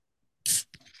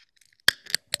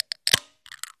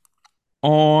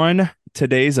On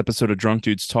today's episode of Drunk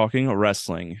Dudes Talking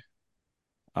Wrestling,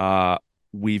 uh,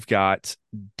 we've got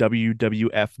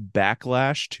WWF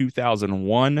Backlash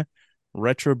 2001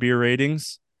 retro beer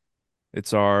ratings.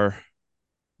 It's our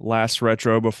last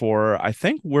retro before I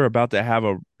think we're about to have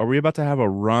a. Are we about to have a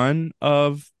run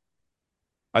of?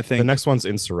 I The think next one's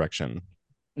Insurrection.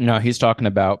 No, he's talking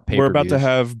about we're about to pay-per-views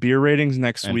have beer ratings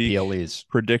next and week, PLEs.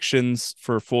 predictions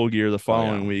for Full Gear the Oh yeah.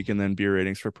 following week, and then beer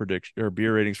ratings for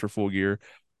Full Gear,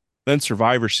 then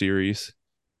Survivor Series.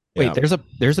 Wait, Yeah.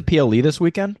 there's a PLE this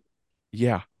weekend?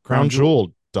 Yeah, Crown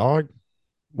Jewel, dog.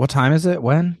 What time is it?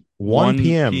 When? 1 1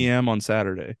 p.m. p.m. on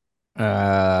Saturday. I'm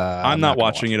I'm not not gonna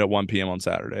watching watch it it. at 1 p.m. on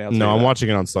Saturday. I'll tell No, you I'm that. watching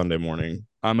it on Sunday morning.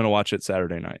 I'm gonna watch it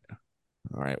Saturday night.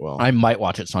 All right, well. I might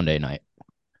watch it Sunday night.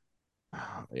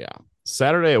 Yeah.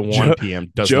 Saturday at 1 Joe,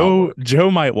 p.m. does not Joe, work.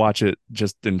 Joe might watch it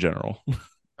just in general.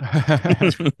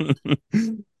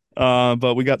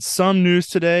 But we got some news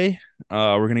today.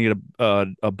 We're gonna get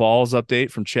a balls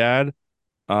update from Chad.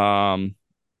 Um,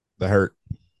 The hurt.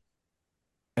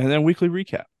 and then weekly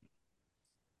recap.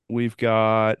 We've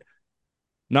got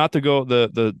not to go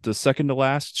the second to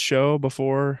last show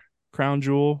before Crown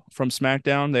Jewel from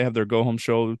SmackDown. They have their go home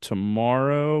show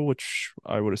tomorrow, which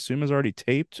I would assume is already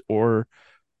taped, or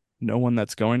no one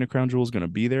that's going to Crown Jewel is going to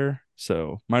be there.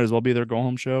 So might as well be their go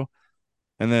home show.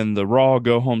 And then the Raw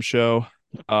go home show,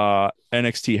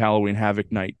 NXT Halloween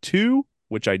Havoc Night 2,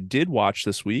 which I did watch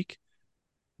this week.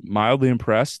 Mildly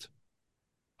impressed.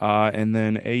 And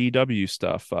then AEW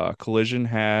stuff.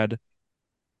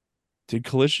 Did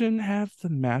Collision have the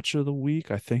match of the week?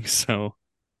 I think so.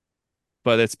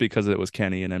 But it's because it was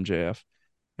Kenny and MJF.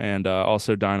 And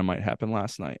also Dynamite happened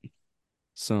last night.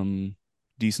 Some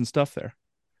decent stuff there.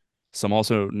 Some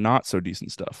also not so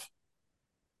decent stuff.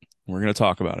 We're going to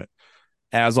talk about it.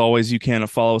 As always, you can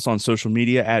follow us on social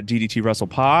media at DDT Wrestle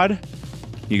Pod.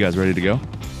 You guys ready to go?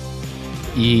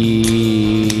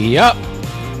 Yep.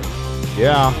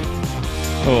 Yeah.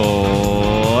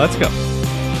 Oh, let's go.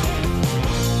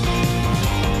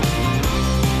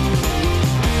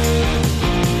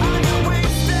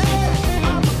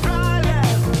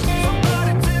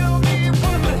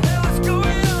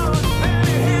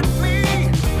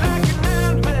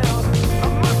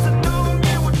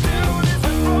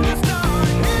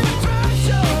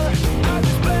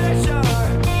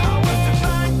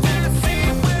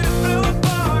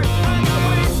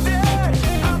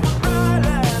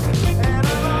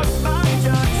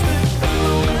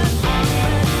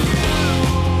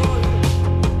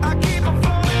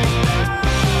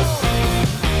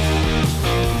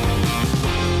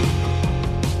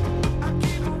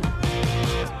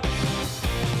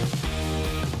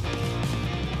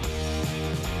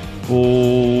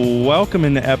 Welcome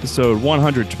into episode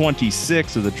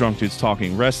 126 of the Drunk Dudes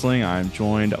Talking Wrestling. I am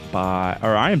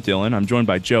Dylan. I'm joined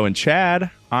by Joe and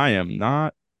Chad. I am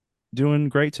not doing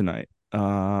great tonight.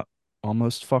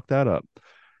 Almost fucked that up.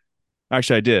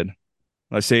 Actually, I did.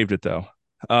 I saved it though.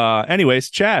 Anyways,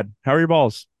 Chad, how are your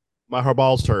balls? My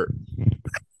balls hurt.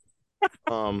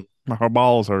 Um, My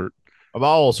balls hurt. my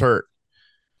balls hurt.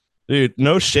 Dude,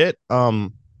 no shit.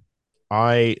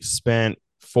 I spent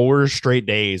 4 straight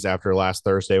days after last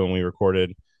Thursday when we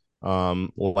recorded,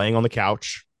 laying on the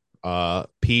couch,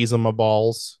 peas on my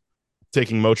balls,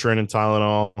 taking Motrin and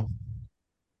Tylenol.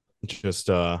 Just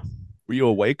Were you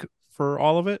awake for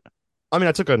all of it? I mean,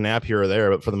 I took a nap here or there,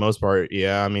 but for the most part,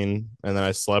 yeah. I mean, and then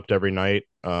I slept every night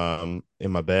in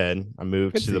my bed. I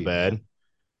moved Good to for the you, bed.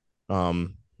 man.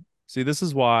 Um See, this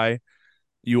is why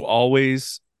you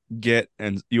always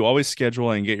you always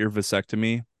schedule and get your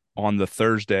vasectomy on the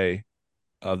Thursday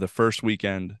of the first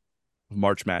weekend of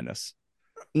March Madness.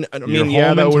 I You're mean, yeah,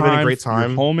 home that in would have been a time. great You're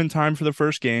time. home in time for the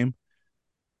first game,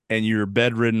 and you're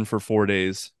bedridden for 4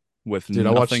 days with Dude,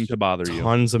 I nothing watched to bother you.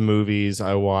 tons of movies.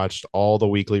 I watched all the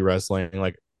weekly wrestling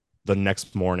like the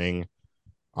next morning.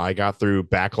 I got through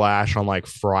Backlash on like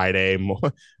Friday,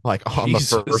 like on the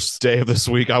Jesus. first day of this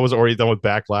week. I was already done with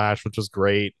Backlash, which was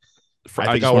great.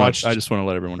 I think I I watched just want to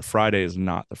let everyone know Friday is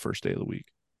not the first day of the week.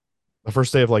 the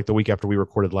first day of like the week after we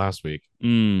recorded last week. Oh,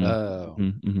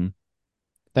 Mm-hmm.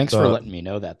 thanks for The letting me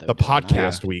know that, though. the Dylan. I podcast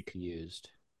was week. confused.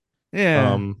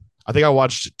 Yeah. I think I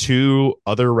watched 2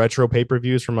 other retro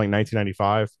pay-per-views from like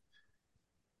 1995.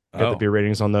 Got the Oh, beer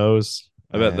ratings on those.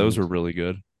 I bet those And were really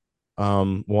good.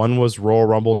 one was Royal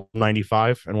Rumble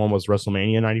 95 and one was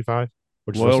WrestleMania 95,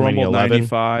 which is Royal WrestleMania Rumble 11.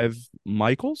 95,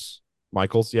 Michaels,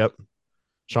 Michaels, yep.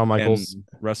 Shawn and Michaels.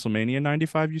 WrestleMania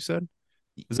 95, you said?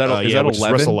 Is Yeah, that which is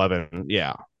Wrestle 11? 11.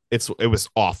 Yeah. It was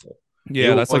awful.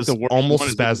 Yeah, It that's like was the worst almost one.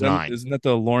 as bad as 9. Isn't that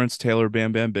the Lawrence Taylor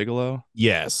Bam Bam Bigelow?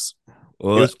 Yes. It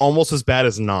Ugh. was almost as bad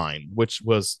as 9, which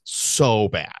was so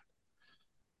bad.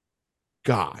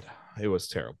 God, it was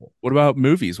terrible. What about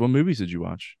movies? What movies did you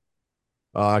watch?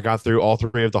 I got through all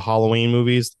three of the Halloween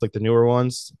movies, like the newer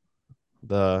ones.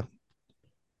 The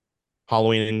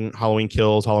Halloween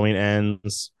Kills, Halloween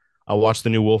Ends. I watched the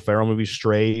new Will Ferrell movie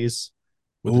Strays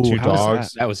with the Ooh, two how was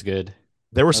dogs. That was good.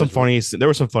 There were That some was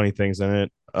really- funny things in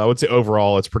it. I would say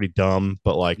overall it's pretty dumb,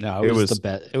 but like No, it it was was the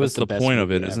best. It was That's the best point of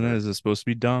movie it, isn't it? ever. Is it supposed to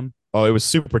be dumb? oh, it was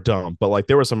super dumb, but like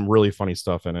there was some really funny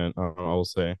stuff in it. I will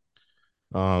say.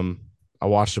 Um, I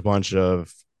watched a bunch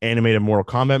of animated Mortal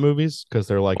Kombat movies because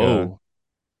Oh,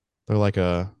 they're like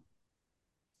a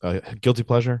guilty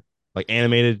pleasure, like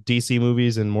animated DC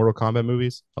movies and Mortal Kombat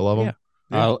movies. I love yeah. them.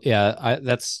 Yeah. Oh yeah,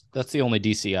 that's the only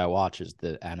DC I watch is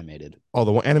the animated. Oh,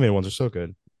 the animated ones are so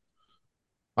good.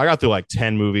 I got through like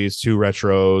 10 movies, two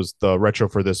retros, the retro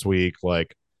for this week.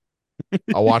 Like,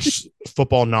 I watched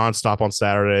football nonstop on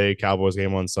Saturday, Cowboys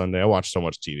game on Sunday. I watched so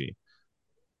much TV.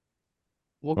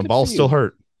 Well, My good balls for still you.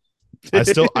 hurt.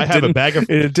 I have a bag of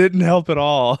It didn't help at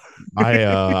all.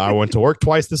 I went to work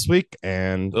twice this week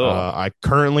and Ugh. I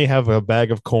currently have a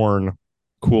bag of corn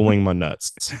cooling my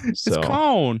nuts. It's So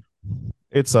cone.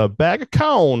 it's a bag of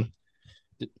cone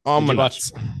on Did my you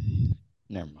watch? nuts.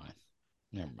 Never mind.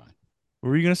 Never mind. What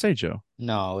were you gonna say, Joe?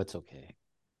 No, it's okay.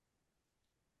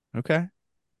 Okay.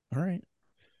 All right. You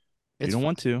It's don't fine.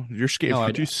 want to. You're scared. No, I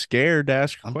You're too don't. scared to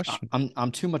ask a I'm question.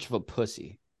 I'm too much of a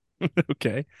pussy.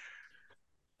 Okay.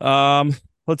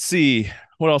 Let's see.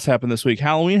 What else happened this week?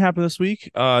 Halloween happened this week.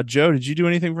 Joe, did you do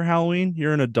anything for Halloween?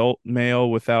 You're an adult male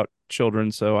without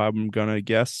children, so I'm gonna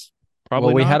guess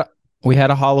probably Well, not. we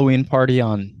had a Halloween party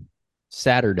on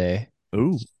Saturday,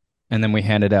 Ooh. and then we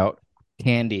handed out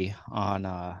candy on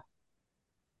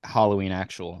Halloween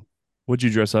actual. What'd you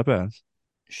dress up as?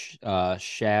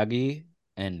 Shaggy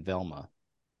and Velma.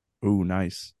 Ooh,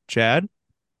 nice. Chad?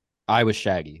 I was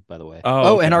Shaggy, by the way.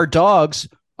 Oh, And okay.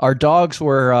 our dogs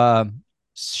were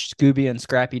Scooby and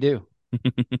Scrappy Doo.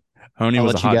 Honey I'll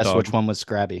was a let you hot guess dog. which one was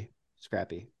Scrappy.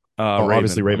 Raven.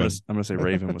 Obviously Raven. I'm gonna say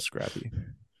Raven was Scrappy.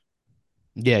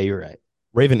 Yeah, you're right.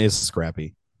 Raven is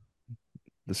scrappy.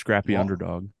 The scrappy Well-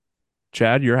 underdog.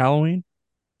 Chad, your Halloween?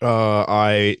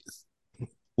 I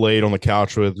laid on the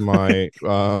couch with my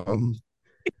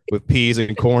with peas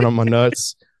and corn on my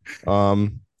nuts.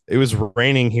 It was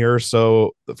raining here,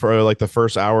 so for like the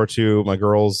first hour or two, my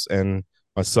girls and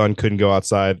my son couldn't go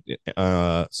outside.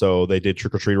 So they did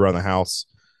trick or treat around the house.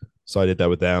 So I did that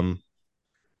with them.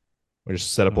 We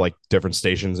just set up like different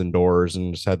stations indoors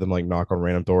and just had them like knock on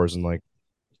random doors and like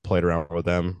played around with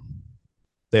them.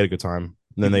 They had a good time.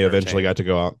 And then they eventually got to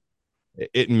go out.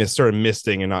 It started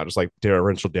misting and not just like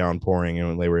torrential downpouring,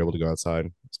 and they were able to go outside.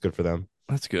 It's good for them.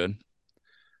 That's good.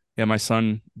 Yeah, my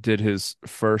son did his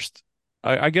first.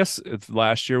 I guess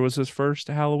last year was his first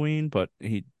Halloween, but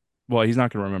he's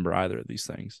not going to remember either of these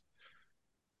things.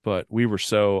 But we were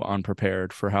so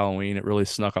unprepared for Halloween; it really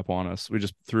snuck up on us. We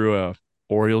just threw a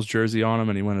Orioles jersey on him,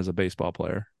 and he went as a baseball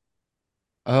player.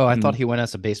 Oh, I Mm. thought he went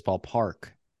as a baseball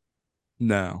park.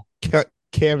 No,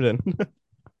 Camden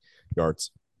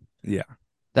yards. yeah,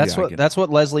 That's Yeah, I get it. that's what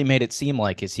Leslie made it seem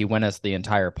like is he went as the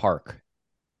entire park.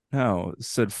 no. It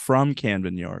said from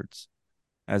Camden Yards,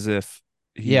 as if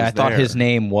he Yeah, was I thought his there.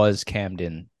 name was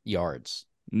Camden Yards.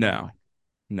 No,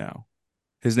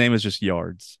 his name is just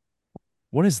Yards.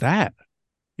 What is that?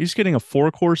 You're just getting a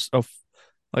 4-course of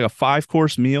like a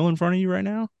 5-course meal in front of you right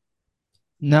now?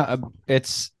 No,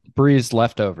 it's Bree's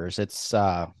leftovers. It's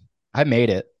I made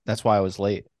it. That's why I was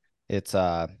late. It's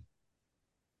Oh,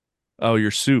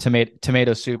 your soup.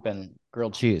 tomato soup and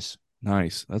grilled cheese.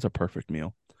 Nice. That's a perfect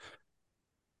meal.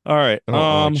 All right. I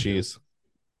don't like cheese.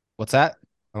 What's that?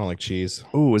 I don't like cheese.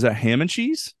 Oh, is that ham and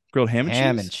cheese? Grilled ham and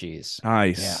Ham cheese? and cheese.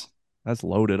 Nice. Yeah. That's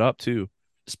loaded up too.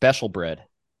 Special bread,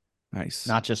 Nice.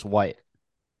 not just white.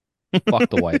 Fuck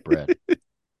the white bread. Okay.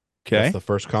 That's the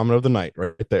first comment of the night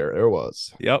right there. There it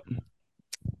was. Yep.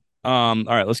 All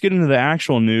right, let's get into the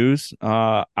actual news.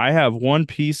 I have one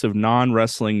piece of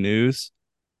non-wrestling news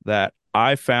that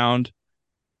I found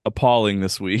appalling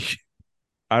this week.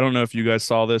 I don't know if you guys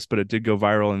saw this, but it did go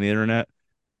viral on the internet.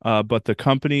 But the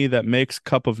company that makes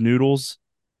Cup of Noodles,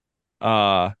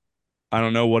 I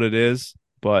don't know what it is,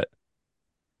 but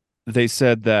they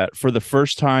said that for the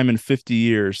first time in 50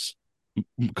 years,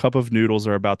 Cup of Noodles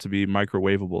are about to be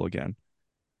microwavable again.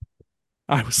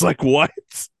 I was like, what?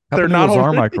 They're not Noodles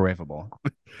are already? microwavable.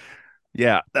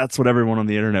 Yeah, that's what everyone on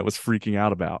the internet was freaking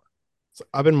out about. So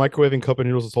I've been microwaving cup of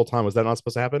noodles this whole time. Was that not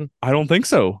supposed to happen? I don't think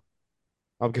so.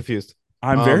 I'm confused.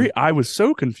 I was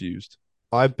so confused.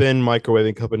 I've been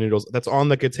microwaving cup of noodles. That's on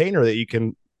the container that you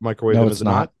can microwave No, them. it's Is it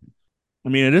not? not. I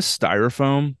mean, it is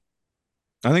styrofoam.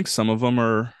 I think some of them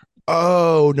are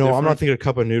Oh no, I'm not Different? thinking of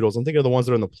cup of noodles. I'm thinking of the ones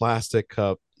that are in the plastic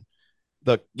cup.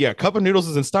 Cup of noodles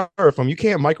is in styrofoam. You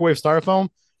can't microwave styrofoam.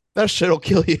 That shit'll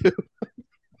kill you.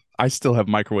 I still have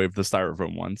microwaved the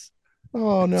styrofoam ones.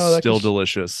 Oh It's no, that could still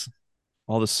delicious.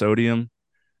 All the sodium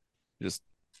just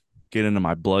get into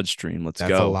my bloodstream. Let's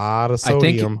that's a go. lot of I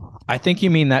think sodium. I think you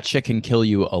mean that shit can kill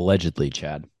you allegedly,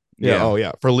 Chad. Yeah, Yeah. oh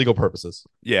yeah, for legal purposes.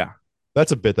 Yeah.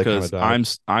 That's a bit that kind Because of died.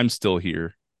 I'm still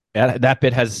here. That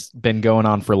bit has been going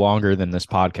on for longer than this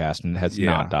podcast and has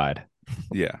Yeah. not died.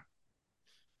 Yeah.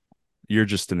 You're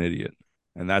just an idiot.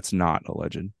 And that's not a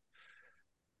legend.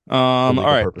 For All legal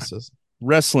right. purposes.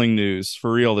 Wrestling news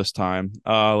for real this time.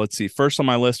 Let's see. First on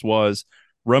my list was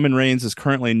Roman Reigns is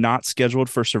currently not scheduled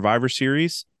for Survivor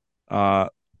Series.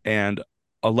 And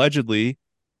allegedly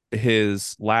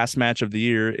his last match of the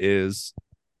year is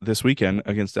this weekend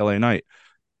against LA Knight.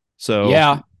 So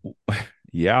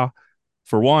yeah.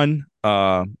 For one,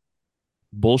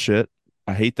 bullshit.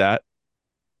 I hate that.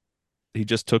 He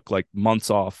just took like months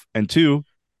off. And two,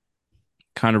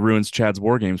 kind of ruins Chad's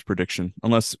War Games prediction.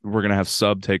 Unless we're gonna have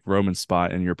Sub take Roman's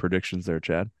spot in your predictions there,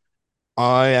 Chad.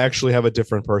 I actually have a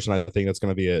different person. I think that's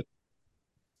going to be it.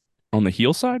 On the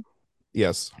heel side?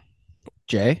 Yes,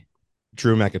 Jay?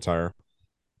 Drew McIntyre.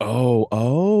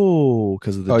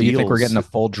 Because of the You think we're deals. getting a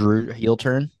full Drew heel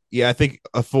turn? Yeah, I think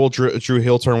a full Drew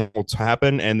heel turn will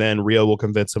happen, and then Rio will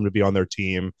convince him to be on their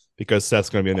team because Seth's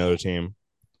going to be on the other team.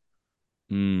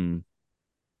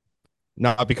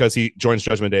 Not because he joins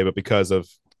Judgment Day, but because of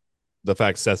the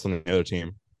fact Seth's on the other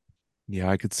team. Yeah,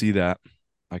 I could see that.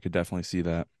 I could definitely see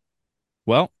that.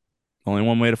 Well, only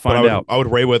one way to But find out. I would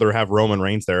way rather have Roman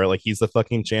Reigns there. Like he's the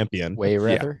fucking champion. Way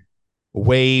rather?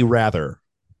 Way rather.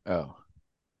 Oh.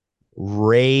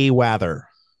 Ray rather.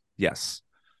 Yes.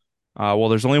 Well,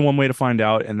 there's only one way to find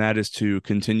out, and that is to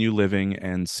continue living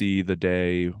and see the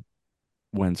day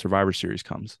when Survivor Series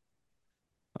comes.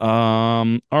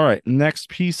 All right. Next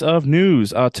piece of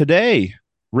news. Today,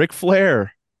 Ric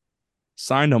Flair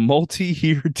signed a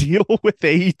multi-year deal with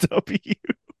AEW.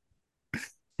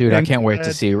 Dude, I And can't wait to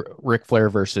said- see Ric Flair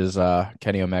versus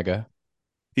Kenny Omega.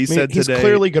 He said he's today.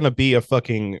 clearly going to be a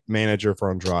fucking manager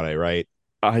for Andrade, right?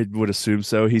 I would assume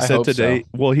so. He I said hope today. so.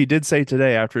 Well, he did say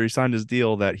today after he signed his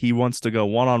deal that he wants to go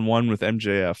one-on-one with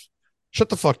MJF. Shut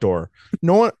the fuck door.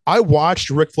 No one. I watched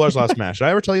Ric Flair's last match. Did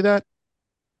I ever tell you that?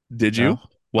 Did you? No.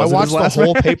 Was I it his watched the last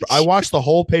whole match? paper. I watched the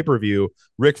whole pay per view.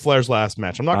 Ric Flair's last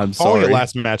match. I'm not I'm calling sorry. it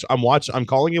last match. I'm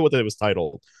calling it what it was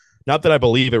titled. Not that I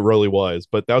believe it really was,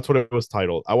 but that's what it was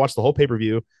titled. I watched the whole pay per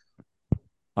view.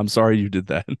 I'm sorry you did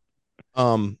that.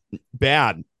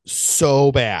 Bad,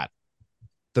 so bad.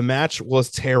 The match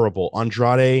was terrible.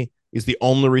 Andrade is the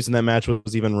only reason that match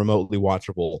was even remotely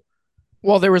watchable.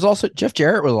 Well, there was also Jeff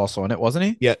Jarrett was also in it, wasn't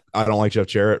he? Yet I don't like Jeff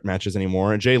Jarrett matches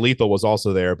anymore. And Jay Lethal was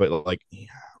also there, but like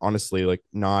honestly, like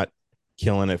not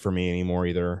killing it for me anymore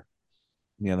either.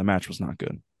 Yeah, the match was not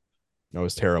good. It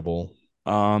was terrible.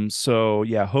 So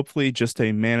yeah, hopefully just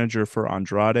a manager for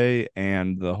Andrade,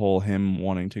 and the whole him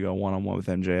wanting to go one-on-one with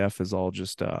MJF is all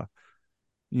just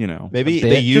Maybe bit.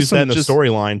 they used some- that in the just-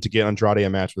 storyline to get Andrade a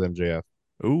match with MJF.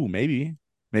 ooh, maybe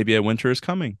a winter is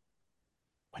coming.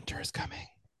 Winter is coming.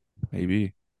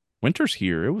 Maybe winter's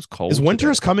here. It was cold. Is Winter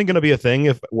today. is coming going to be a thing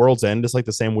if World's End is like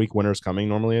the same week Winter's Coming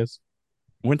normally is?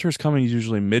 Winter's coming is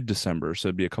usually mid-December, so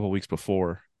it'd be a couple weeks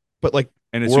before. But like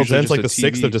And it's World's usually End's just like a the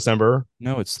 6th TV of December.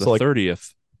 No, it's the So, like-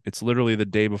 30th. It's literally the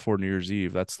day before New Year's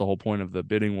Eve. That's the whole point of the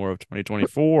bidding war of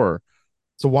 2024.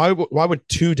 So why would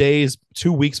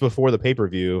 2 weeks before the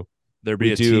pay-per-view There be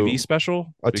We a do TV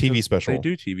special? a TV Because special. They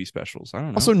do TV specials. I don't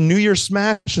know. Also New Year's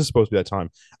Smash is supposed to be that time.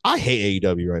 I hate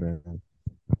AEW right now.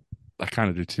 I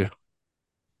kind of do too.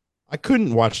 I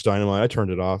couldn't watch Dynamite. I turned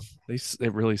it off.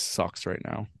 It really sucks right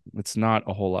now. It's not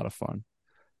a whole lot of fun.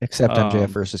 Except MJF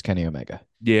Um, versus Kenny Omega.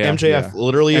 Yeah, MJF yeah.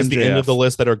 literally is the end of MJF. the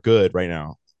list that are good right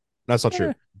now. That's not Eh.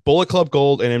 true. Bullet Club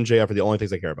Gold and MJF are the only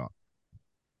things I care about.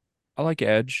 I like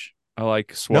Edge. I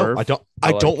like Swerve. No, I don't. I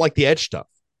I don't like- like the Edge stuff.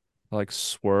 I like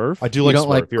Swerve. I do You like don't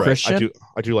Swerve. like You're Christian? right.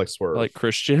 I do like I Swerve. like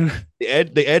Christian.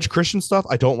 the Edge Christian stuff.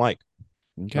 I don't like.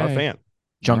 Okay. Not a fan.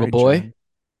 Jungle Alright, Boy. Chad.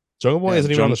 Jungle Boy Yeah,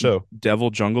 isn't even on the show. Devil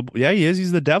Jungle. Yeah, he is.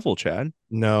 He's the devil, Chad.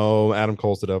 No, Adam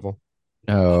Cole's the devil.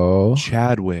 No.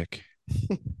 Chadwick.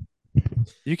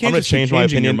 You I'm can't gonna just keep change my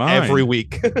changing your opinion mind. every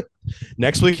week.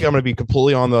 Next week, I'm gonna be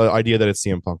completely on the idea that it's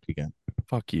CM Punk again.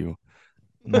 Fuck you.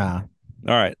 Nah.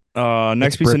 All right.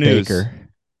 Next It's piece of Britt news. Baker.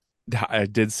 I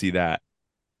did see that.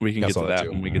 We can I get saw to that that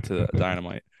too. when we get to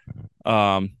Dynamite.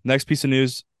 Next piece of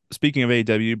news. Speaking of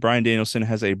AEW, Bryan Danielson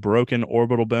has a broken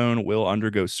orbital bone, will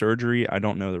undergo surgery. I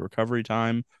don't know the recovery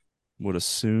time. Would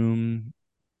assume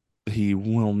he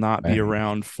will not be Right.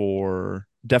 around for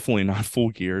definitely not Full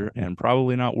Gear, and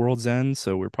probably not World's End.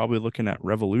 So we're probably looking at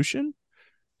Revolution,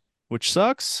 which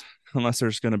sucks unless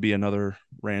there's going to be another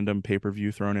random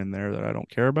pay-per-view thrown in there that I don't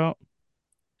care about.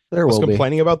 There I was will be.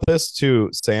 complaining about this to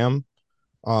Sam,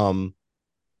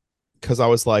 because I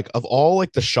was like, of all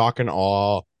like the shock and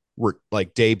awe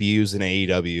like debuts in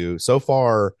AEW so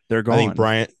far, They're I think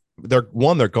gone.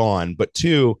 they're gone, but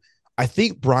two, I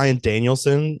think Bryan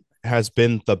Danielson has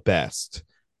been the best,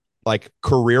 like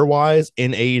career wise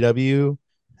in AEW.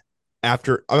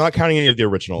 After I'm not counting any of the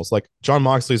originals, like John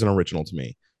Moxley's an original to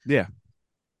me. Yeah.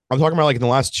 I'm talking about like in the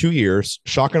last 2 years,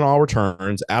 Shock and Awe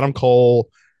returns, Adam Cole,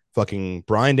 fucking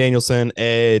Bryan Danielson,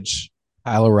 Edge.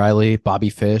 Kyle O'Reilly,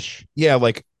 Bobby Fish. Yeah,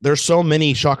 like there's so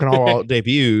many Shock and Awe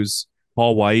debuts.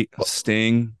 Paul White,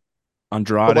 Sting,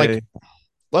 Andrade, But like,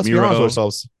 let's be honest with Miro,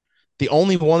 ourselves. The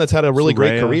only one that's had a really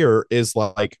great Saraya. career is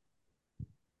like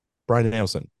Bryan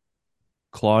Danielson.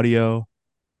 Claudio.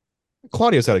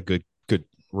 Claudio's had a good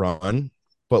run,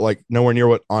 but like nowhere near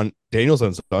what on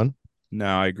Danielson's done. No,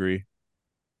 I agree.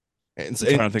 And I'm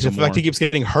trying to think the of fact more. he keeps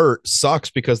getting hurt sucks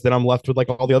because then I'm left with like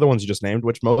all the other ones you just named,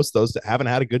 which most of those haven't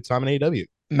had a good time in AEW.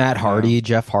 Matt Hardy, No.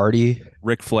 Jeff Hardy.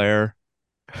 Ric Flair.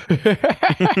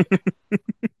 I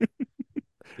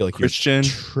feel like Christian.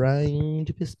 you're trying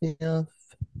to piss me off.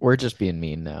 We're just being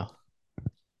mean now.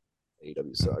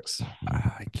 AEW sucks.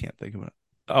 I can't think of it.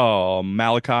 Oh,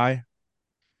 Malachi.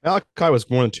 Malachi was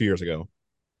more than 2 years ago.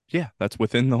 Yeah, that's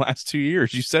within the last 2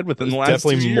 years. You said within It's the last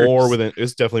definitely 2 years.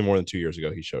 it's definitely more than 2 years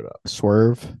ago he showed up.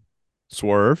 Swerve.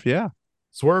 Swerve. Yeah.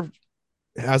 Swerve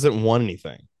hasn't won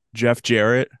anything. Jeff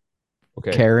Jarrett.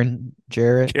 Okay. Karen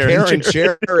Jarrett. Karen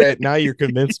Jarrett. Now you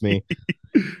convinced me.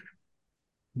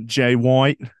 Jay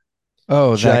White.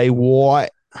 Oh, Jay White.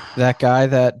 that guy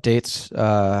that dates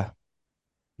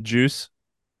Juice.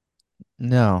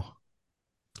 no.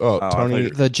 Oh, I Tony.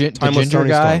 thought The Timeless ginger Tony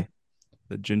guy. Stone.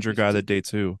 The ginger guy that dates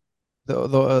who?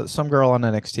 The some girl on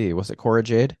NXT. Was it Cora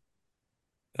Jade?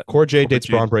 Cora Jade dates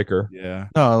Jade. Braun Breaker. Yeah.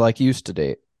 No, like used to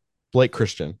date. Blake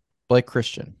Christian. Blake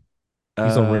Christian.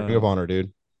 He's on Ring of Honor,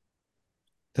 dude.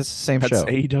 That's the same That's show.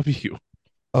 AEW.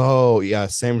 Oh yeah,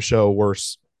 same show,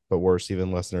 worse, but worse,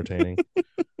 even less entertaining.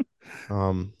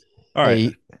 All right.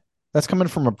 Hey, that's coming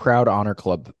from a proud Honor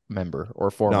Club member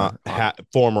or former.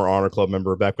 Former Honor Club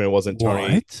member back when it wasn't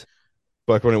Tony. What?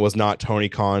 Back when it was not Tony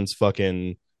Khan's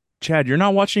fucking. Chad, you're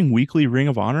not watching weekly Ring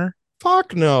of Honor?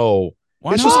 Fuck no.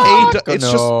 Why It's not? just it's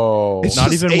no. just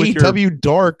Not just even with your- AEW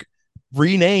Dark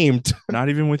renamed. Not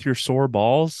even with your sore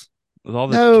balls? With all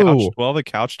the No.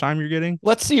 couch time you're getting?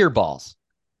 Let's see your balls.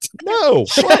 No.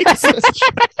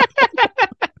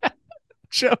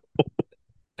 Joe.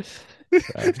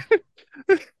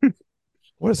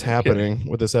 What is happening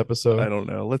with this episode? I don't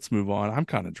know. Let's move on. I'm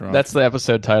kind of drunk. That's the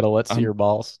episode title. Let's see I'm- your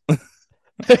balls.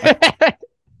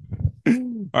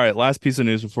 All right, last piece of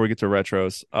news before we get to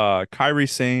retros. Kairi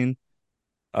Sane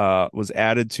was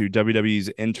added to WWE's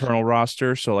internal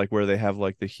roster, so like where they have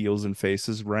like the heels and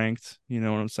faces ranked, you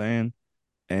know what I'm saying?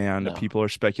 And No. people are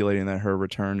speculating that her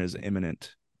return is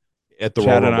imminent. At the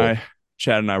Chad Royal and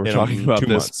Rumble. I were In, talking about 2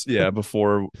 this months.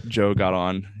 before Joe got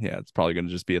on. Yeah, it's probably going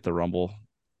to just be at the Rumble.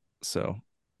 So,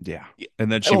 yeah.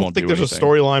 And then I she don't won't think do there's anything.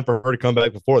 a storyline for her to come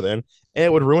back before then, and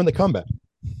it would ruin the comeback,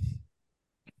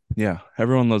 Yeah,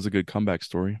 everyone loves a good comeback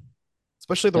story.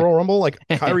 especially the Royal Rumble. Like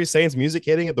Kairi Sane's music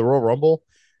hitting at the Royal Rumble,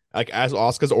 like as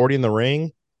Asuka's already in the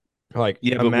ring. Like,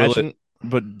 Yeah, but will imagine.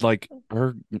 But like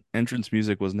her entrance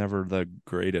music was never the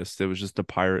greatest. It was just the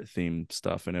pirate theme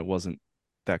stuff, and it wasn't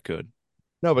that good.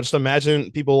 No, but just imagine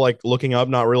people like looking up,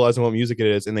 not realizing what music it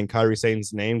is, and then Kairi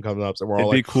Sane's name comes up, and we're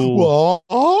all It'd be like, cool.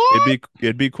 "What?"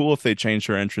 It'd be cool if they changed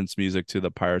her entrance music to the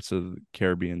Pirates of the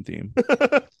Caribbean theme.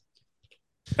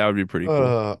 That would be pretty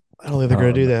cool. I don't think they're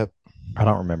gonna do that. I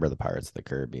don't remember the Pirates of the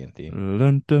Caribbean theme.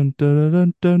 Dun, dun, dun,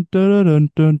 dun, dun, dun, dun,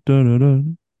 dun, dun,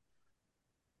 dun.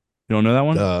 You don't know that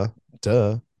one?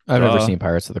 Duh. I've never Duh. seen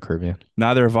Pirates of the Caribbean.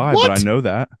 Neither have I, What? but I know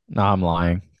that. No, I'm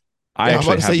lying. I Yeah, I'm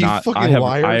about actually to say, have you not. fucking I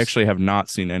liars. actually have not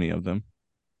seen any of them.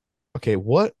 Okay,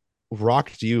 what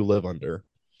rock do you live under?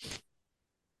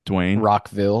 Dwayne,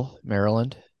 Rockville,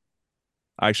 Maryland.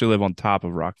 I actually live on top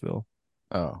of Rockville.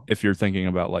 Oh, If you're thinking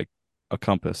about like a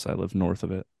compass, I live north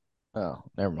of it.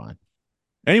 never mind.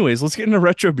 Anyways, let's get into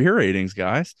retro beer ratings,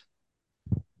 guys.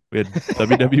 We had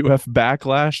WWF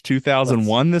Backlash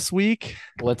 2001 this week.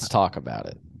 Let's talk about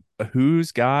it.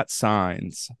 Who's got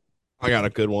signs? I got a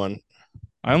good one.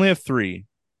 I only have 3.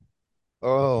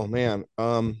 Oh man.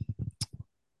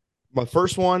 My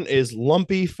first one is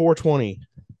Lumpy 420.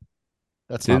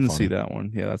 That's not Didn't funny. see that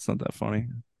one. Yeah, that's not that funny.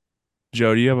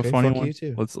 Joe, do you have Okay, a funny fuck one? you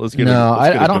too. Let's get. No,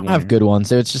 let's get a I don't one have here. good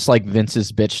ones. It's just like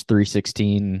Vince's bitch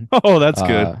 316. Oh, that's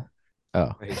good.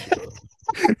 Oh. I hate you both.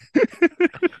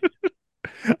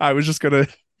 I was just gonna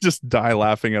just die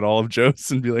laughing at all of Joe's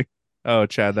and be like, "Oh,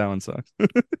 Chad, that one sucks."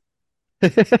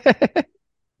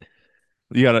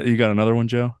 You got another one,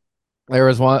 Joe? There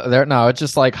was one there. No, it's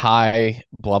just like hi,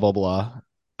 blah blah blah.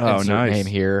 Oh, Insert name nice.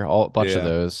 here. All bunch of Yeah.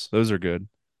 those. Those are good.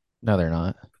 No, they're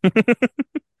not.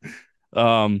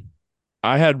 Um,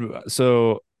 I had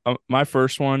my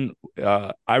first one.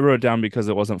 I wrote it down because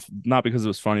it wasn't not because it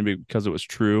was funny, but because it was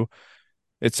true.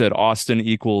 It said Austin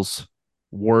equals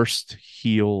worst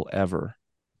heel ever.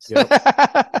 Yep.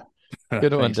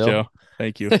 Good one, Thanks, Dill. Joe.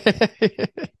 Thank you.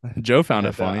 Joe found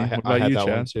it funny. What I about had you, that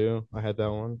one Chad? too. I had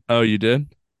that one. Oh, you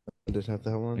did? I did have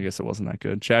that I one. guess it wasn't that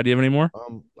good. Chad, do you have any more?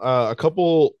 A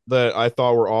couple that I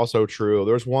thought were also true.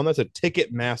 There's one that's a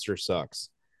Ticketmaster sucks.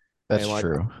 That's And, like,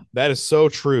 true. that is so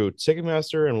true.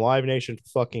 Ticketmaster and Live Nation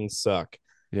fucking suck.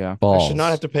 Yeah. Balls. I should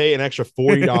not have to pay an extra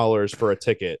 $40 for a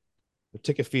ticket. The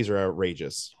ticket fees are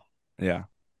outrageous. Yeah.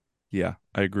 Yeah,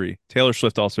 I agree. Taylor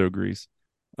Swift also agrees.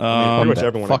 I mean, pretty much Fuck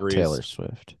everyone fuck agrees. Taylor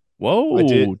Swift.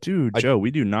 Whoa, dude, I- Joe,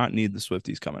 we do not need the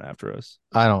Swifties coming after us.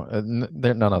 I don't.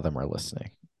 None of them are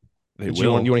listening. They You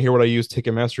will. want to hear what I used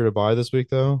Ticketmaster to buy this week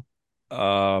though?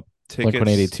 Tickets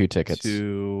 182 tickets.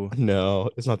 to No,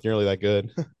 it's not nearly that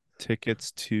good.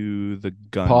 tickets to the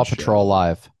gun Paw show. Patrol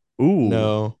live. Ooh,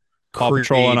 No, Paw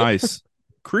Patrol on Creed. Ice.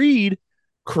 Creed.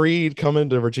 Creed coming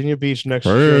to Virginia Beach next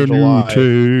year in July.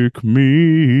 take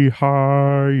me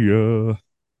higher?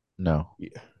 No,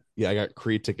 Yeah, I got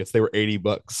Creed tickets. They were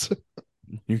 $80.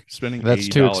 You're spending That's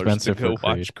too $80 expensive to go for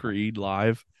Creed. watch Creed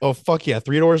live. Oh fuck yeah!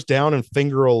 3 Doors Down and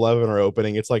Finger 11 are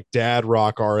opening. It's like Dad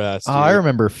Rock RS. oh, I dude.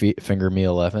 remember Finger Me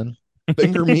 11.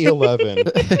 Finger Me 11.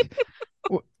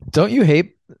 Don't you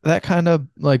hate that kind of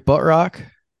like butt rock,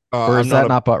 or is that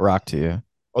not butt rock to you?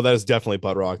 Oh, that is definitely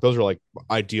butt rock. Those are like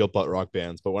ideal butt rock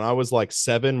bands. But when I was like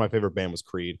 7, my favorite band was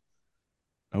Creed.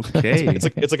 Okay.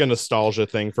 It's like a nostalgia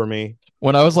thing for me.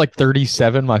 When I was like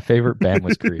 37, my favorite band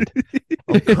was Creed.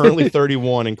 I'm currently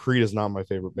 31, and Creed is not my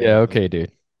favorite band. Yeah, okay,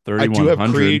 dude. I do have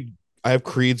 3100. Creed. I have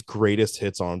Creed's greatest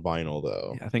hits on vinyl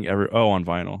though. Yeah, I think on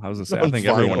vinyl. I was gonna say, I On think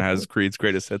everyone vinyl. has Creed's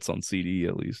greatest hits on CD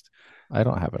at least. I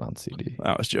don't have it on CD.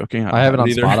 I was joking. I have it on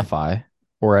either. Spotify,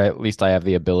 or at least I have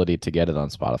the ability to get it on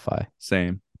Spotify.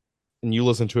 Same. And you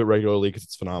listen to it regularly because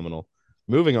it's phenomenal.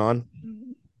 Moving on.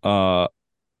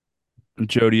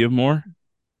 Joe, do you have more?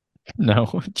 No,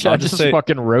 Chad just just say-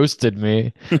 fucking roasted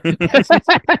me.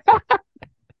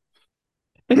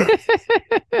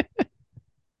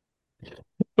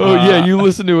 Oh yeah, you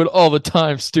listen to it all the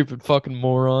time, stupid fucking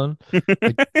moron.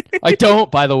 I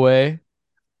don't, by the way.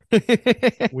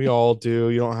 We all do.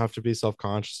 You don't have to be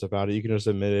self-conscious about it. You can just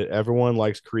admit it. Everyone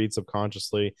likes Creed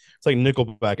subconsciously. It's like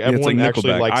Nickelback. Yeah, it's Everyone like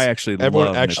actually Nickelback. likes. I actually everyone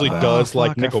love actually Nickelback. does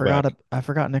like I Nickelback.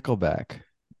 forgot Nickelback.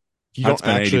 You I'd don't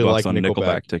spend actually $80 like on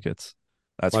Nickelback. tickets.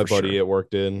 That's My for buddy sure. at work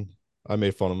did. I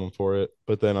made fun of him for it,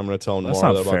 but then I'm going to tell him That's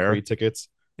tomorrow not about fair. Creed tickets.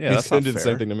 Yeah, He that's not did the fair.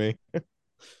 same thing to me.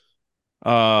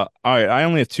 All right, I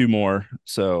only have 2 more.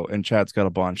 So, and Chad's got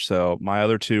a bunch. So, my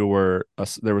other 2 were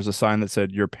there was a sign that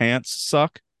said "Your pants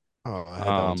suck," Oh, I had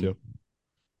that one too.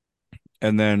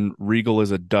 and then "Regal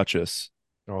is a duchess."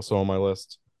 Also on my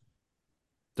list.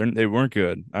 They weren't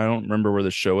good. I don't remember where the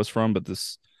show was from, but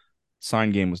this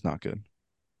sign game was not good.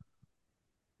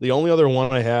 The only other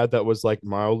one I had that was like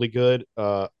mildly good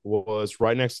was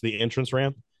right next to the entrance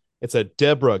ramp. It said,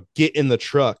 "Deborah, get in the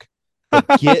truck." But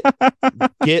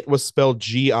get was spelled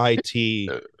GIT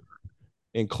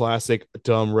in classic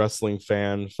dumb wrestling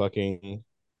fan fucking.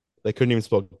 They couldn't even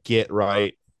spell get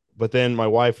right. But then my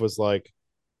wife was like,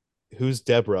 "Who's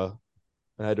Deborah?"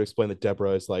 And I had to explain that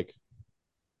Deborah is like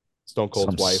Stone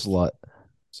Cold's Some wife. slut.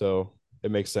 So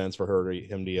it makes sense for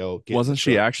him to yell. "Get in Wasn't the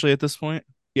she truck." actually at this point?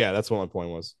 Yeah, that's what my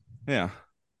point was. Yeah,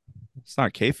 it's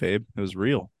not kayfabe. It was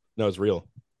real. No, it's real.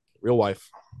 Real wife.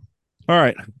 All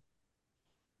right,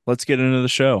 let's get into the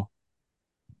show.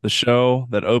 The show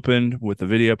that opened with the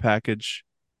video package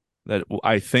that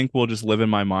I think will just live in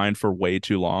my mind for way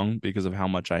too long because of how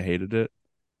much I hated it.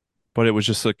 But it was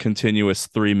just a continuous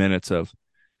 3 minutes of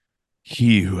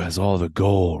 "He who has all the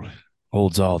gold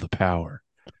holds all the power.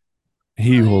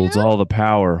 He who holds all the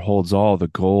power holds all the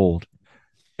gold."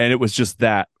 And it was just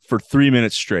that for 3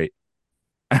 minutes straight.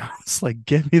 I was like,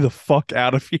 get me the fuck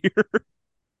out of here.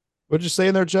 What'd you say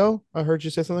in there, Joe? I heard you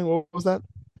say something. What was that?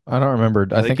 I don't remember.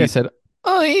 I think I said,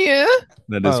 "Oh yeah."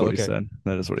 That is Oh, what he okay. said.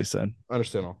 That is what he said. I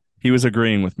understand all. He was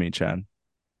agreeing with me, Chad.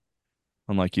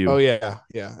 Unlike you. Oh yeah,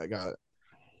 yeah, I got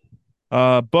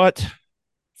it. But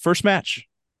first match,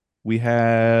 we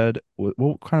had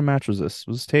what kind of match was this?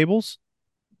 Was this tables?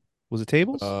 Was it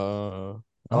tables? I I don't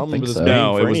don't remember think this so. name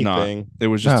No, for it was not. anything. It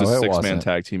was just No, a it 6-man wasn't.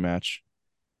 tag team match.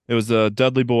 It was the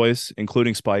Dudley Boys,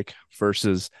 including Spike,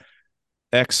 versus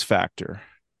X Factor.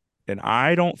 And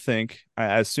I don't think,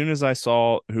 as soon as I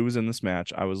saw who was in this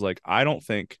match, I was like, I don't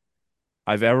think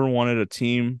I've ever wanted a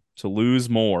team to lose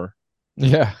more.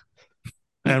 Yeah.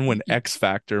 And when X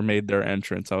Factor made their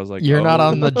entrance, I was like, You're not oh,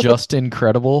 on the Just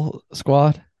Incredible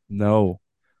squad? no.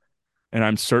 And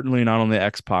I'm certainly not on the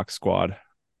X-Pac squad.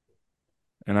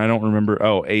 And I don't remember.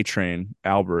 Oh, A-Train,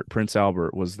 Prince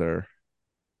Albert was their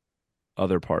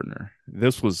other partner.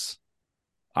 This was,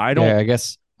 I don't, Yeah, I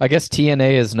guess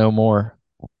TNA is no more.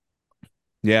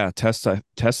 yeah, Test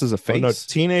is a Oh no, face.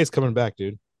 TNA is coming back,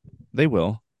 dude. They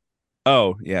will.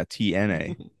 Oh, yeah,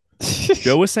 TNA.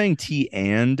 Joe was saying T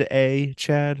and A,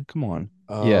 Chad. Come on.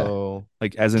 Yeah. Oh,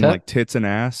 Like, as in, Te- like, tits and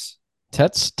ass.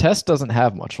 Test doesn't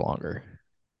have much longer.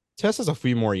 Tess has a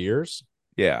few more years.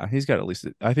 Yeah, he's got at least,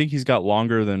 I think he's got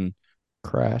longer than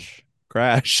Crash.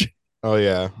 Crash. Oh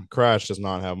yeah, Crash does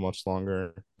not have much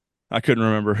longer. I couldn't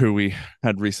remember who we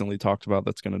had recently talked about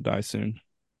that's going to die soon.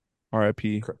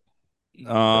 RIP. Crash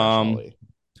Um, Ali.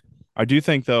 I do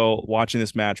think, though, watching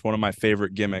this match, one of my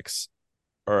favorite gimmicks,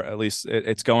 or at least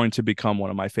it's going to become one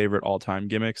of my favorite all-time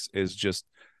gimmicks, is just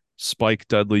Spike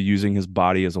Dudley using his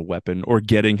body as a weapon, or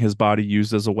getting his body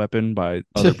used as a weapon by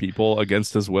other people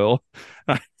against his will.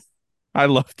 I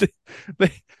loved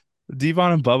it.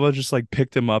 Devon and Bubba just like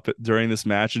picked him up during this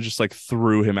match and just like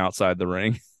threw him outside the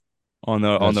ring on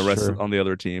the That's true. on the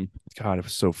other team. God, it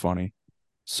was so funny.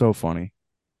 So funny.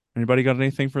 Anybody got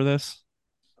anything for this?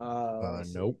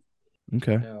 Nope.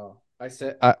 Okay. No.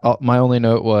 My only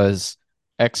note was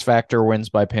X Factor wins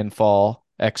by pinfall.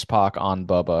 X Pac on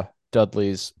Bubba.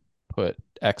 Dudley's put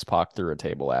X Pac through a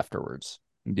table afterwards.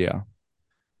 Yeah.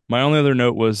 My only other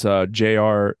note was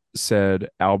JR said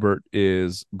Albert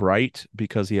is bright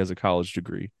because he has a college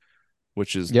degree,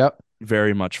 which is Yep.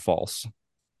 very much false.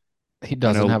 He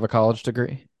doesn't have a college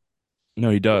degree. No,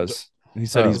 he does. He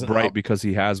said he's Isn't bright because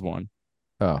he has one.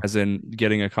 Oh. As in,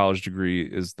 getting a college degree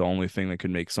is the only thing that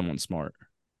could make someone smart.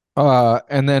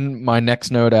 And then my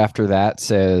next note after that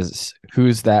says,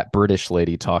 "Who's that British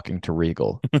lady talking to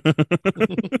Regal?"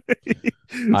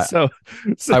 so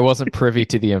I wasn't privy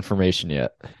to the information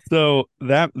yet. So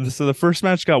the first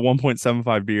match got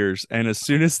 1.75 beers, and as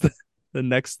soon as the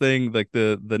next thing, like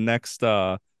the next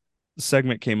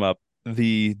segment came up,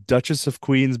 the Duchess of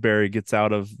Queensberry gets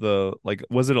out of the, like,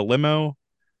 was it a limo?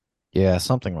 Yeah,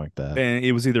 something like that. And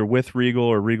it was either with Regal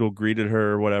or Regal greeted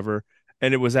her or whatever.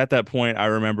 And it was at that point I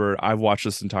remember I've watched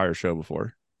this entire show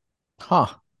before. Huh.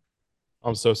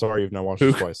 I'm so sorry you've not watched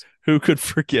it twice. Who could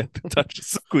forget the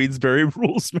Duchess of Queensberry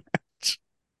rules match?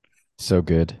 So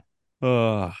good.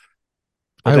 But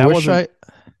I wish wasn't-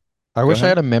 I wish I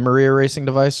ahead. had a memory erasing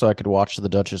device so I could watch the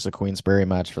Duchess of Queensberry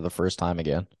match for the first time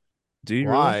again. Do you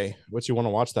really? Why? What you want to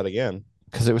watch that again?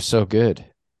 Because it was so good.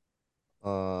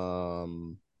 I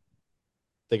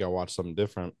think I watched something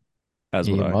different. As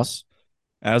You would I. must.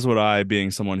 As would I, being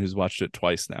someone who's watched it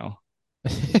twice now.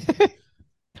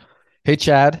 Hey,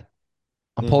 Chad.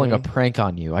 I'm pulling a Mhm. prank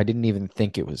on you. I didn't even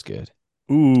think it was good.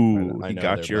 Ooh, I he know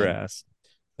got there, your bud. ass.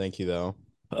 Thank you though.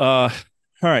 All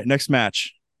right, next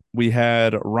match. We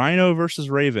had Rhino versus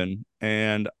Raven,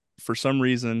 and for some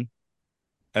reason,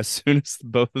 as soon as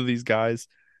both of these guys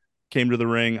came to the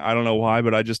ring, I don't know why,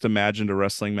 but I just imagined a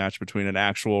wrestling match between an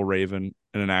actual Raven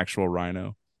and an actual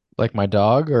Rhino. Like my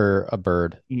dog or a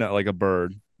bird? Not like a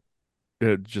bird.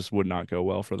 It just would not go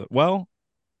well for the. Well,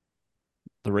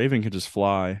 the Raven could just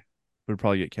fly. It would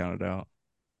probably get counted out.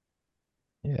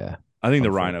 Yeah. I think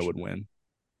the Rhino would win.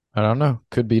 I don't know.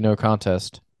 Could be no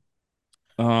contest.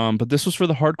 But this was for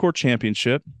the Hardcore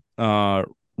Championship.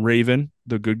 Raven,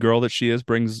 the good girl that she is,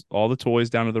 brings all the toys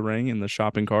down to the ring in the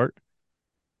shopping cart.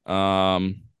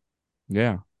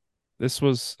 Yeah. This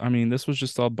was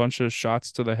just a bunch of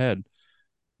shots to the head.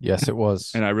 Yes, it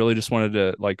was. And I really just wanted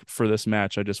to, like, for this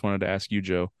match, I just wanted to ask you,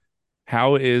 Joe,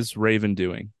 how is Raven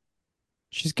doing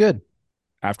She's good.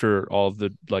 after all of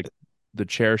the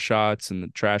chair shots and the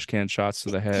trash can shots to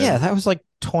the head? Yeah, that was like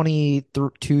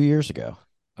 22 years ago.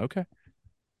 Okay.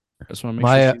 I just want to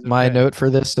make sure she's my okay. note for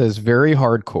this is very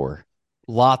hardcore.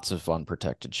 Lots of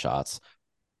unprotected shots.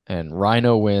 And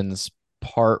Rhino wins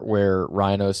part where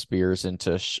Rhino spears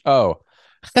into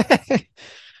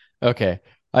okay.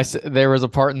 There was a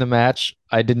part in the match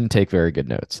I didn't take very good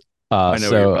notes. I know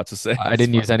what you're about to say. I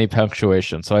didn't use any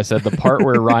punctuation. So I said the part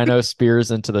where Rhino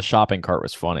spears into the shopping cart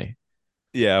was funny.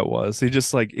 Yeah, it was. He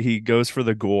just, like, he goes for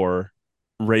the gore.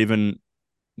 Raven,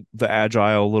 the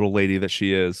agile little lady that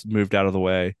she is, moved out of the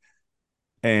way,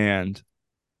 and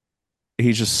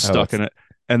he's just stuck in it.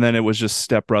 And then it was just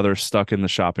stepbrother stuck in the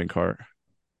shopping cart.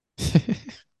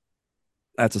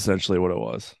 That's essentially what it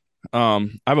was. I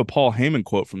have a Paul Heyman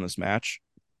quote from this match.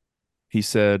 He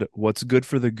said, "What's good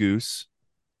for the goose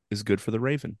is good for the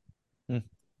raven." Hmm.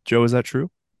 Joe, is that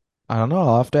true? I don't know.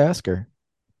 I'll have to ask her.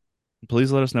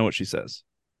 Please let us know what she says.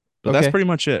 But that's Okay. pretty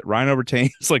much it. Ryan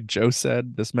overtains, like Joe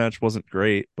said, this match wasn't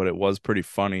great, but it was pretty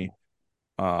funny,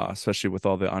 especially with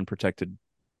all the unprotected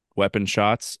weapon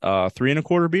shots. 3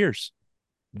 1/4 beers.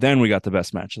 Then we got the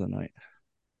best match of the night.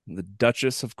 The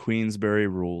Duchess of Queensberry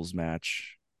rules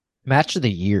match. Match of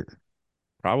the year.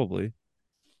 Probably.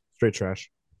 Straight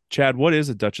trash. Chad, what is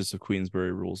a Duchess of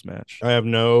Queensberry rules match? I have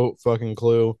no fucking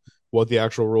clue what the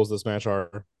actual rules of this match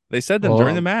are. They said them Well,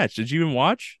 during the match. Did you even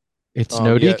watch? It's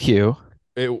no Yeah. DQ,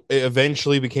 It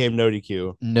eventually became no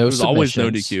DQ. no It was always no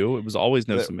submissions. DQ. It was always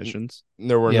no That- submissions.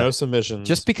 There were Yeah. no submissions.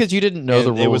 Just because you didn't know the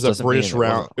and rules it was a doesn't British mean it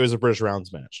round. wasn't. It was a British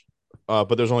rounds match. But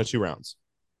there's only 2 rounds.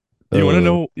 You want to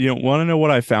know? You want to know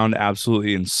what I found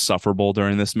absolutely insufferable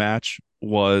during this match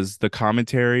was the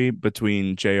commentary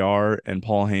between JR and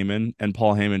Paul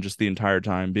Heyman just the entire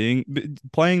time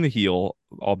playing the heel,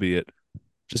 albeit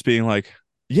just being like,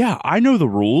 "Yeah, I know the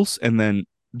rules," and then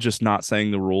just not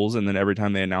saying the rules, and then every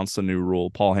time they announce a new rule,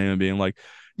 Paul Heyman being like,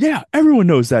 "Yeah, everyone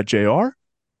knows that, JR.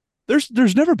 There's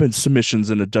never been submissions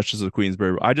in a Duchess of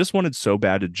Queensberry." I just wanted so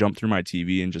bad to jump through my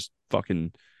TV and just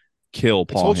fucking kill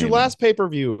I Paul told Heyman. you last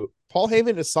pay-per-view, Paul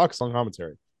Heyman sucks on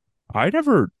commentary. I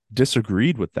never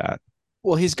disagreed with that.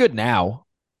 Well, he's good now.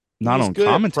 Not He's on good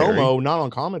at commentary. promo, not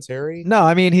on commentary. No,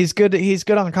 I mean he's good. He's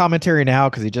good on commentary now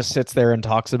because he just sits there and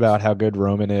talks about how good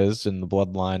Roman is and the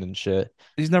bloodline and shit.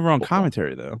 He's never on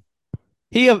commentary though.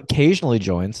 He occasionally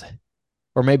joins,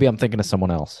 or maybe I'm thinking of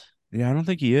someone else. Yeah, I don't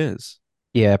think he is.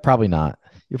 Yeah, probably not.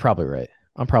 You're probably right.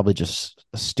 I'm probably just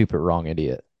a stupid, wrong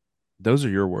idiot. Those are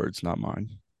your words, not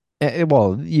mine.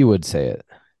 Well, you would say it.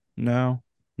 No.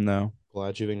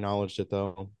 Glad you've acknowledged it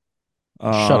though.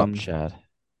 Shut up, Chad.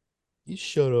 You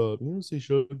shut up. You don't say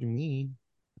shut up to me.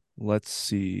 Let's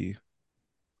see.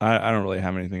 I don't really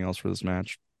have anything else for this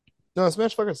match. No, this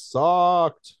match fucking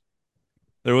sucked.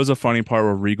 There was a funny part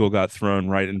where Regal got thrown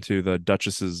right into the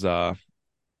Duchess's I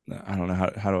don't know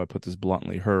how do I put this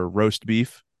bluntly, her roast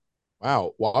beef.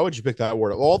 Wow, why would you pick that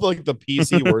word? All the the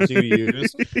PC words you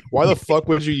use. Why the fuck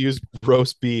would you use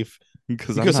roast beef?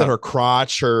 Because You could have said her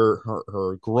crotch, her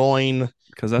groin,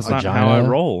 because that's not how I Vagina.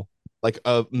 roll. like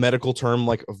a medical term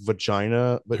like a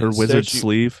vagina, but Her instead wizard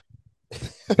sleeve.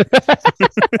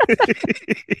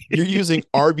 you're using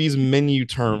Arby's menu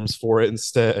terms for it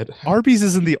instead. Arby's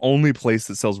isn't the only place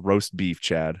that sells roast beef,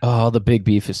 Chad. Oh, the big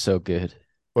beef is so good.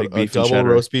 But Big a beef and double cheddar.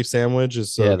 roast beef sandwich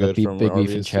is so yeah, the good beef, from big Arby's.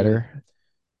 beef and cheddar.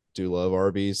 Do love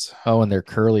Arby's. Oh, and their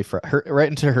curly right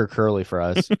into her curly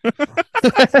fries.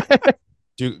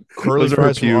 Dude, curly Those are her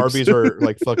fries from pubes. Arby's are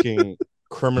like fucking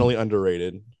criminally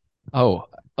underrated. Oh,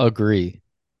 agree.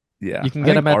 Yeah. You can I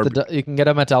get think them at you can get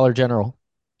them at Dollar General.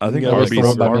 I think Yeah, that's the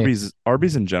one by me.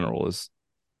 Arby's in general is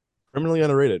Criminally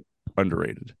underrated.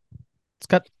 underrated. It's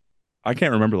got I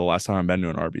can't remember the last time I've been to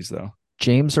an Arby's though.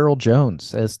 James Earl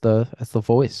Jones as the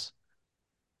voice.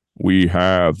 We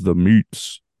have the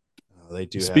meats. They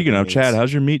do. have Speaking the of, Chad, meats.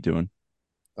 how's your meat doing?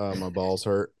 My balls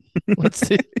hurt. Let's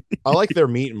see I like their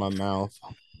meat in my mouth.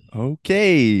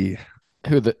 Okay.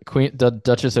 who the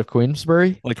Duchess of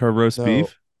Queensberry. Like her roast No.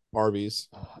 beef? Arby's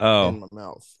in Oh, my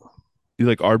mouth. you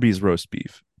like Arby's roast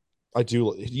beef. I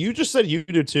do. You just said you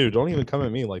do too. Don't even come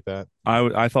at me like that.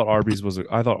 I thought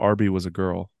I thought Arby was a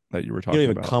girl that you were You talking don't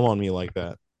even about. come on me like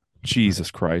that. Jesus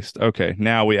Christ. Okay,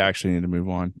 now we actually need to move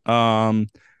on.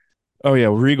 Oh yeah,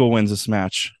 Regal wins this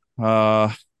match.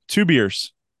 2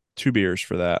 beers. 2 beers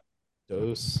for that.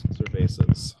 Dos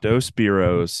cervezas. Dos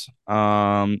Biros.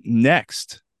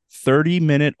 Next,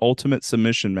 30-minute ultimate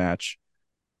submission match.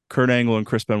 Kurt Angle and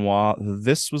Chris Benoit.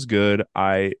 This was good.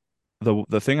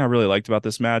 The thing I really liked about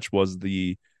this match was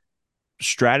the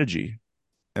strategy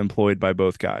employed by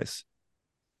both guys.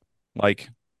 Like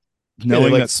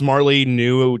knowing They that smartly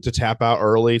knew to tap out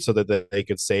early so that they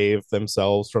could save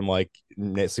themselves from like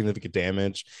significant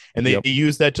damage, and they Yep.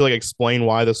 used that to like explain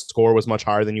why the score was much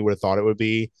higher than you would have thought it would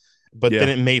be. But Yeah. then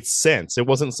it made sense. It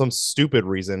wasn't some stupid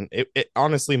reason. It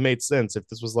honestly made sense if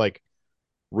this was like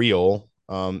real.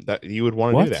 That you would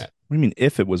want to what? do that. What do you mean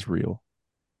if it was real?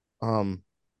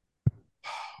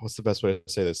 What's the best way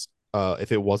to say this?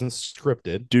 If it wasn't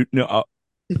scripted, Do no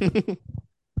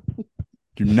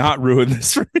do not ruin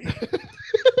this for me.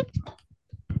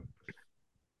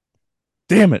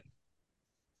 Damn it.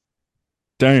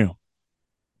 Damn.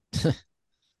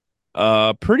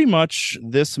 Pretty much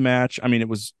this match, I mean it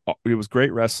was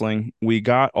great wrestling. We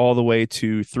got all the way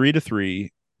to 3-3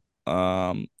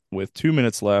 with 2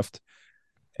 minutes left,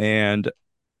 and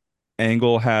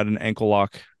Angle had an ankle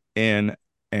lock in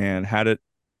and had it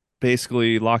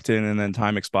basically locked in, and then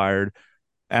time expired.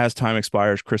 As time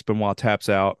expires, Chris Benoit taps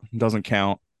out, doesn't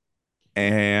count,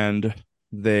 and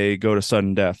they go to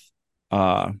sudden death.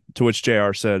 To which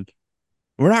JR said,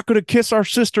 "We're not going to kiss our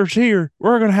sisters here.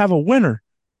 We're going to have a winner."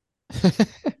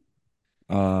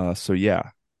 So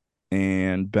yeah,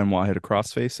 and Benoit hit a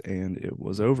crossface, and it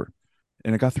was over.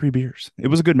 And it got 3 beers. It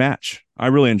was a good match. I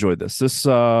really enjoyed this. This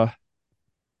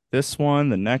one,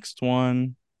 the next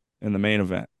one, and the main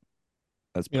event.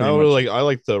 That's You pretty know, much. I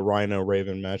like the Rhino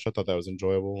Raven match. I thought that was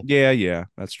enjoyable. Yeah,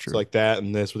 that's It's true. like that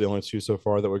and this were the only two so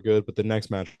far that were good, but the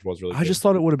next match was really I good. just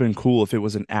thought it would have been cool if it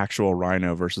was an actual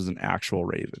Rhino versus an actual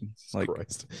Raven. Like,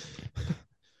 Christ.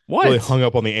 what? Really hung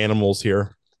up on the animals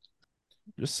here.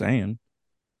 Just saying.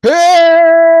 Hell,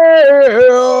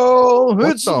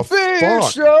 What it's the a big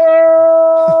fuck? show.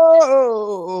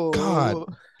 God.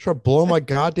 Try to blow my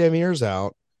goddamn ears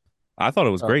out. I thought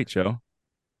it was Oh. great, Joe.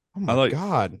 Oh my like-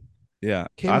 god. Yeah,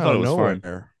 Came I out thought of it was nowhere.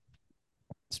 fine.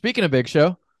 Speaking of Big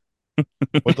Show,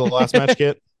 What the last match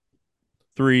get?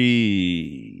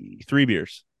 3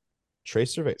 beers.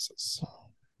 Trace Cervezas.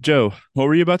 Joe, what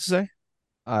were you about to say?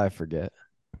 I forget.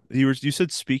 You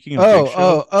said speaking of Big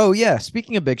Show. Oh yeah.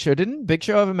 Speaking of Big Show, didn't Big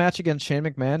Show have a match against Shane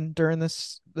McMahon during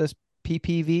this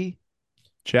PPV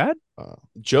Chad?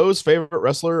 Joe's favorite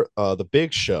wrestler, the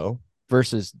Big Show,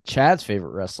 versus Chad's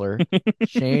favorite wrestler,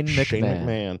 Shane McMahon? Shane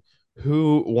McMahon,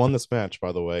 who won this match,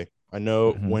 by the way. I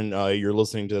know Mhm. when you're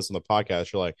listening to this on the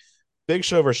podcast, you're like, Big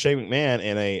Show versus Shane McMahon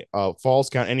in a falls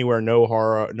count anywhere, no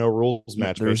horror, no rules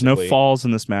match. There's no basically. falls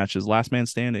in this match. It's last man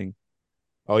standing.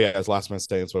 Oh yeah, it's last man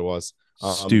standing. That's what it was.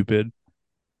 Stupid.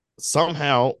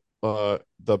 Somehow,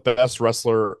 the best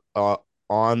wrestler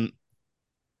on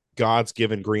God's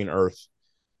given green earth,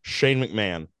 Shane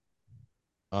McMahon,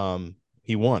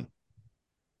 he won.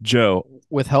 Joe.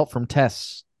 With help from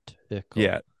Tess.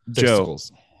 Yeah. Joe.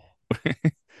 Testicles.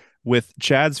 With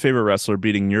Chad's favorite wrestler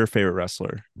beating your favorite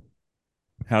wrestler,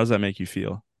 how does that make you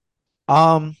feel?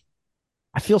 I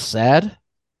feel sad.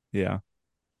 Yeah.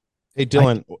 Hey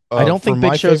Dylan, I don't think for Big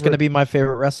my Show's going to favorite- be my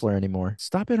favorite wrestler anymore.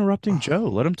 Stop interrupting Joe.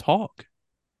 Let him talk.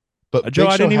 But Joe, Big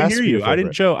I Show didn't even has hear to be you. your I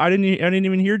didn't favorite. Joe. I didn't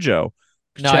even hear Joe.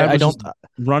 No, Chad I was don't. just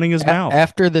running his mouth.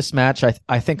 After this match,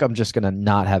 I think I'm just going to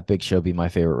not have Big Show be my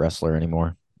favorite wrestler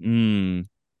anymore.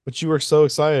 But you were so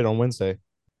excited on Wednesday.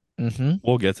 Mm-hmm.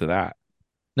 We'll get to that.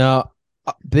 Now,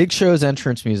 Big Show's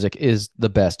entrance music is the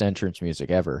best entrance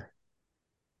music ever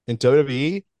In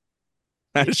WWE,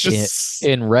 That's just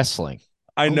in wrestling.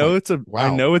 I Oh know my- it's a I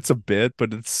wow. know it's a bit,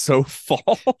 but it's so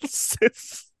false.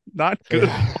 It's not good.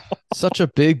 Yeah. Such a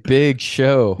big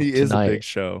show. He is a tonight. big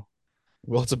show.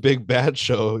 Well, it's a big bad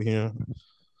show, you know.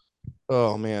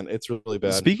 Oh man, it's really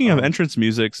bad. Speaking of entrance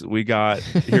musics, we got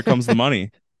Here Comes the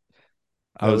Money.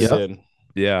 I was Yep. did.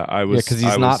 yeah, I Yeah, was because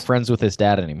he's I not was, friends with his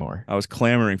dad anymore. I was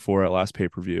clamoring for it last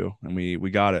pay-per-view, and we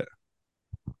got it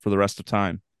for the rest of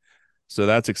time. So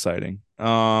that's exciting.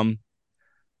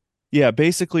 Yeah,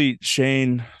 basically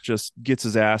Shane just gets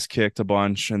his ass kicked a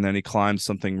bunch, and then he climbs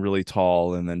something really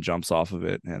tall and then jumps off of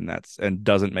it, and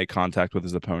doesn't make contact with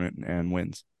his opponent and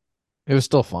wins. It was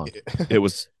still fun. It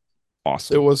was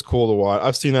awesome. It was cool to watch.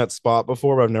 I've seen that spot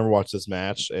before, but I've never watched this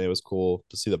match, and it was cool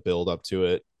to see the build up to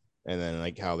it, and then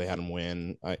like how they had him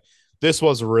win. This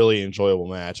was a really enjoyable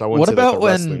match. I wouldn't What say that about the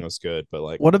when- wrestling was good, but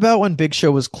like What about when Big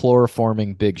Show was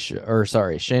chloroforming Big Show? Or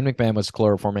sorry, Shane McMahon was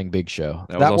chloroforming Big Show.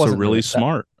 That was also wasn't really really-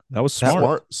 smart. That was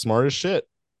smart. smart as shit.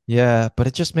 Yeah, but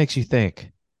it just makes you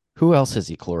think. Who else has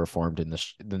he chloroformed in the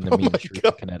Oh mean my streets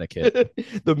God. of Connecticut?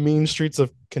 The mean streets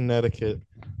of Connecticut.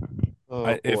 Oh,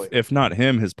 boy. If not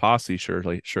him, his posse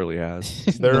surely has.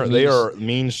 They're The they mean- are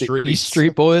mean the streets. East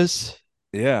Street Boys.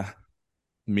 Yeah,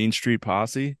 Mean Street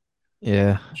Posse.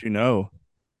 Yeah. What you know?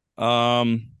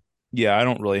 Yeah, I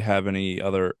don't really have any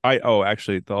other.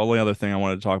 Actually, the only other thing I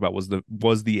wanted to talk about was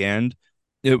the end.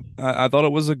 I thought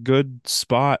it was a good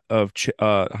spot of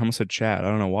I almost said Chad. I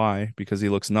don't know why, because he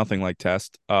looks nothing like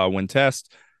Test. When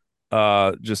Test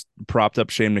just propped up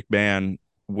Shane McMahon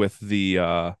with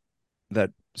the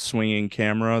that swinging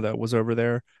camera that was over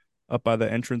there up by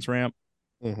the entrance ramp.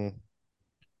 Mhm. And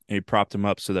he propped him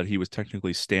up so that he was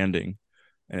technically standing,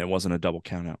 and it wasn't a double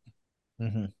count out.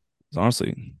 Mm-hmm. It's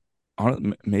honestly,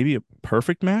 maybe a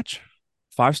perfect match.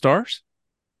 5 stars?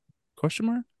 Question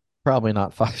mark. Probably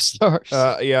not 5 stars.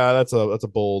 Yeah, that's a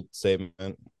bold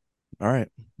statement. All right,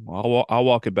 well, I'll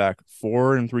walk it back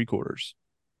 4 3/4.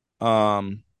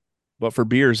 But for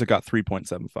beers, it got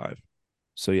 3.75.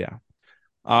 So yeah.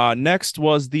 Next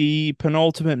was the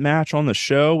penultimate match on the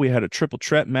show. We had a triple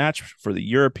threat match for the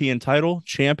European title.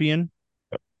 Champion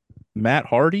Matt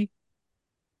Hardy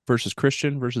versus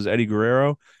Christian versus Eddie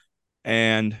Guerrero.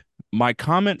 And my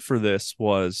comment for this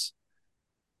was,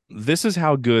 this is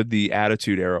how good the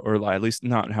Attitude Era, or at least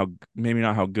maybe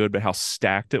not how good, but how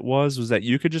stacked it was that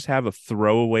you could just have a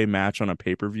throwaway match on a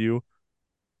pay-per-view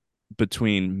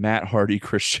between Matt Hardy,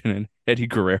 Christian, and Eddie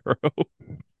Guerrero.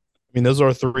 I mean, those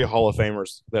are 3 Hall of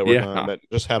Famers that were that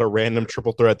just had a random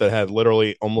triple threat that had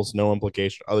literally almost no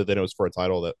implication other than it was for a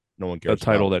title that no one cares A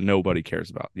title about. that nobody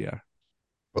cares about. Yeah.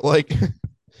 But like, I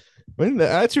mean, the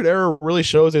Attitude Era really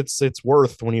shows its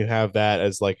worth when you have that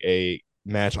as like a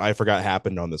match I forgot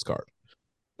happened on this card.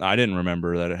 I didn't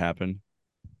remember that it happened.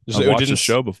 Just, I watched the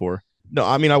show before. No,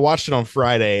 I mean, I watched it on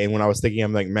Friday, and when I was thinking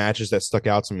of like matches that stuck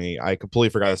out to me, I completely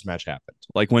forgot this match happened.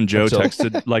 Like when Joe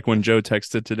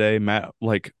texted today, Matt,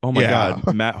 like, oh my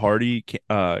God, Matt Hardy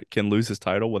can lose his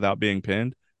title without being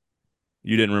pinned.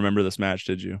 You didn't remember this match,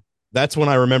 did you? That's when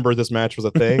I remembered this match was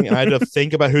a thing, and I had to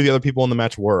think about who the other people in the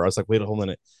match were. I was like, wait, hold on a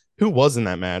minute. Who was in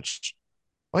that match?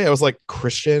 Oh yeah, it was like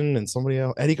Christian and somebody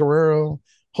else, Eddie Guerrero.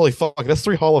 Holy fuck, that's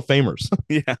 3 Hall of Famers.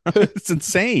 Yeah, it's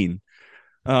insane.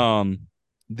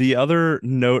 The other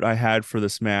note I had for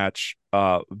this match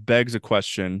begs a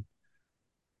question.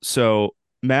 So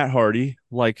Matt Hardy,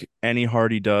 like any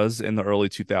Hardy does in the early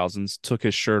 2000s, took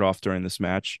his shirt off during this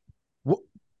match.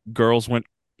 Girls went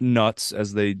nuts,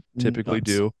 as they typically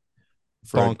do.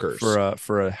 Bonkers.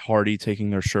 For a Hardy taking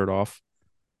their shirt off.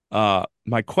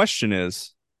 My question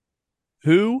is,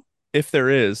 who, if there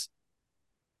is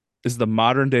the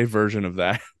modern day version of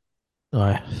that?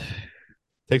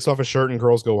 Takes off his shirt and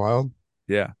girls go wild.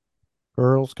 Yeah.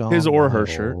 Girls go his or her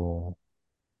shirt. Well,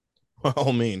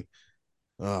 I mean,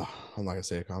 I'm not gonna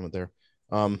say a comment there.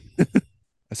 I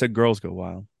said girls go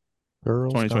wild.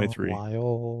 Girls 2023. Go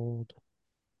wild.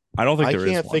 I don't think I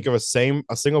can't think of a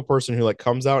single person who like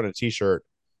comes out in a t-shirt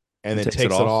and then takes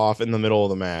it off in the middle of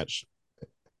the match.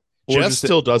 Jeff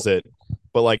still does it,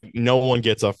 but like no one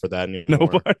gets up for that anymore.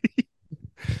 Nobody.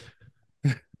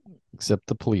 Except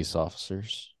the police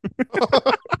officers.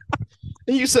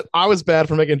 And you said I was bad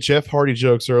for making Jeff Hardy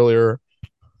jokes earlier.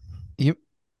 You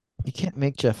can't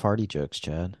make Jeff Hardy jokes,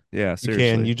 Chad. Yeah, seriously.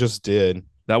 You can. You just did.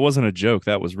 That wasn't a joke.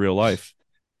 That was real life.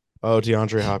 Oh,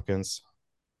 DeAndre Hopkins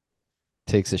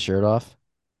takes his shirt off.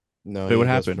 No, it would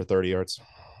happen for 30 yards.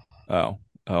 Oh,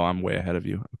 I'm way ahead of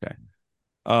you. Okay.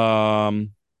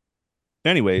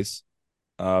 Anyways,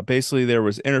 basically there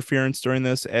was interference during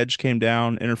this. Edge came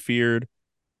down, interfered,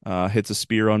 hits a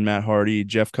spear on Matt Hardy.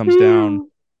 Jeff comes down,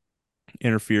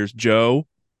 interferes. Joe,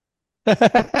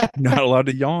 not allowed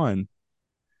to yawn.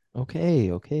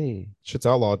 Okay. Shit's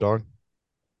outlawed, dog.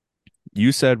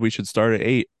 You said we should start at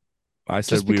 8. I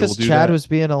said we will do that. Because Chad was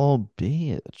being a little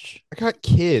bitch. I got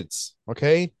kids,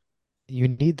 okay? You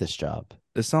need this job.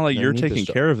 It's not like you're taking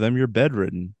care of them. You're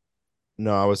bedridden.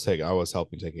 No, I was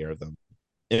helping take care of them.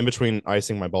 In between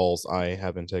icing my balls, I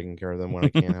have been taking care of them when I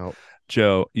can't help.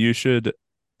 Joe, you should,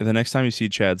 the next time you see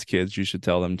Chad's kids, you should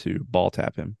tell them to ball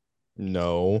tap him.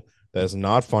 No, that's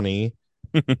not funny.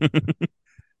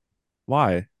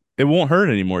 Why? It won't hurt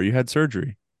anymore. You had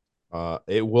surgery.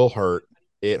 It will hurt.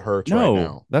 It hurts right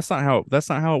now. That's not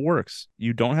how it works.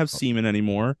 You don't have semen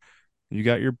anymore. You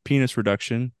got your penis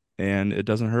reduction, and it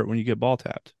doesn't hurt when you get ball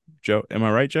tapped. Joe, am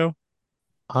I right, Joe?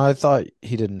 I thought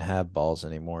he didn't have balls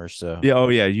anymore, so yeah. Oh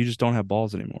yeah, you just don't have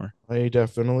balls anymore. I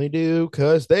definitely do,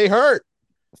 because they hurt.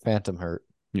 Phantom hurt.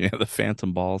 Yeah, the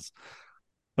phantom balls.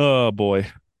 Oh boy.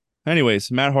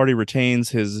 Anyways, Matt Hardy retains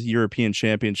his European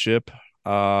Championship.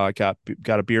 Got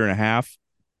a beer and a half.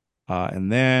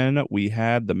 And then we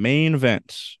had the main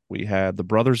event. We had the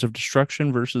Brothers of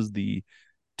Destruction versus the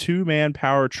 2-man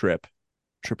power trip.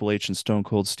 Triple H and Stone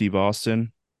Cold Steve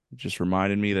Austin. It just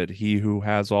reminded me that he who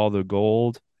has all the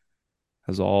gold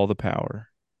has all the power.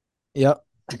 Yep.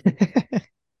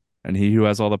 And he who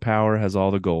has all the power has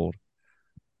all the gold.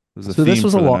 So this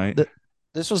was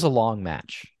a long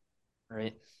match,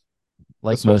 right?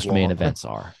 Like most main events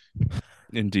are.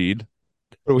 Indeed.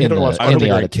 But we had to watch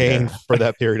Undertaker Kane for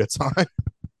that period of time.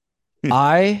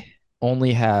 I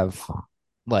only have,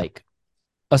 like,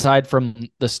 aside from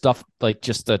the stuff, like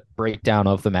just the breakdown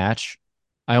of the match,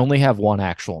 I only have one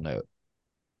actual note.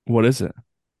 What is it?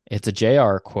 It's a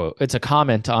JR quote. It's a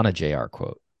comment on a JR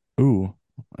quote. Ooh.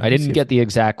 I didn't get the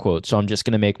exact quote, so I'm just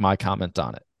going to make my comment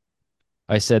on it.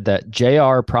 I said that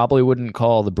JR probably wouldn't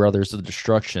call the Brothers of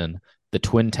Destruction the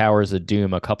Twin Towers of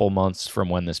Doom a couple months from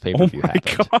when this pay-per-view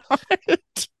happened. God.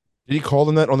 Did he call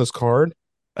them that on this card?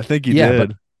 I think he did.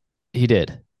 But he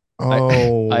did.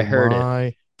 Oh, I heard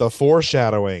it. The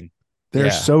foreshadowing. They're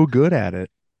so good at it.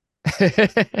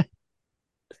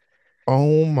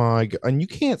 Oh my God. And you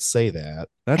can't say that.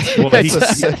 That's well,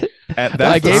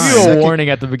 I gave you a warning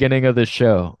at the beginning of the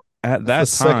show. At that time,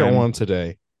 second one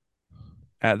today.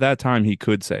 At that time, he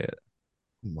could say it.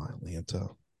 My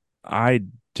Lanta. I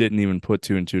didn't even put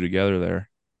two and two together there.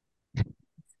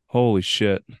 Holy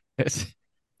shit. It's a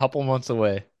couple months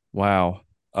away. Wow.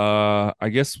 I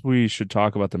guess we should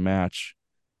talk about the match.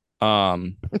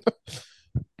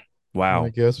 Wow. I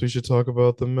guess we should talk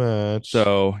about the match.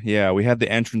 So yeah, we had the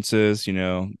entrances,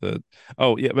 but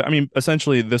I mean,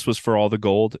 essentially this was for all the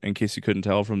gold, in case you couldn't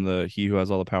tell from the he who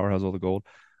has all the power has all the gold.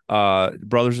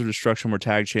 Brothers of Destruction were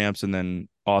tag champs, and then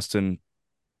Austin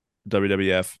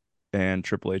WWF and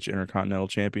Triple H Intercontinental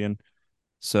Champion.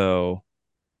 So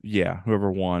yeah,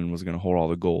 whoever won was gonna hold all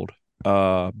the gold.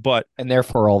 But And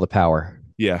therefore all the power.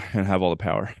 yeah, and have all the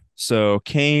power. So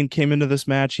Kane came into this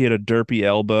match. He had a derpy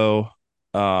elbow.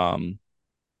 And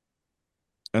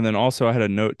then also I had a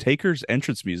note, Taker's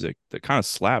entrance music that kind of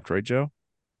slapped, right, Joe?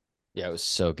 Yeah, it was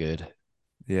so good.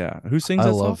 Yeah. Who sings I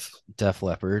that love song? Def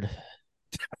Leppard.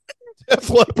 Def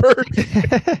Leppard.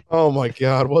 Oh my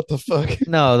god, what the fuck?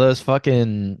 No, those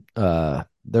fucking the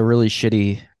really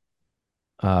shitty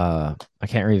I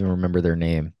can't even remember their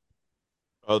name.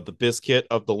 Oh, the biscuit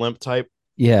of the limp type.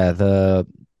 Yeah, the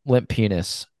Limp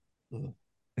Penis.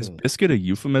 Is biscuit a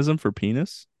euphemism for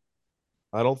penis?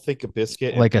 I don't think a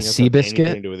biscuit Like a penis sea have biscuit?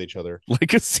 anything to do with each other.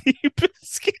 Like a sea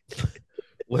biscuit?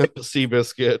 Limp sea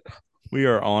biscuit. We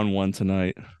are on one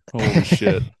tonight. Holy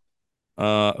shit.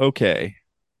 Okay.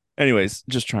 Anyways,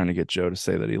 just trying to get Joe to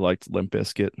say that he liked Limp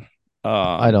Bizkit.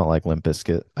 I don't like Limp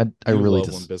Bizkit. I You really love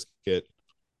just Limp Bizkit.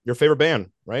 Your favorite band,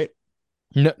 right?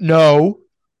 no.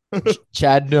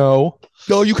 Chad, no.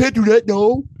 No, you can't do that.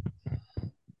 No.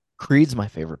 Creed's my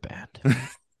favorite band.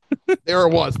 There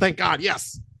it was. Thank God.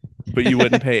 Yes. But you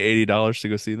wouldn't pay $80 to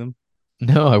go see them?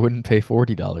 No, I wouldn't pay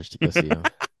 $40 to go see him.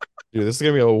 Dude, this is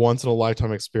gonna be a once in a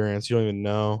lifetime experience. You don't even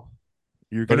know.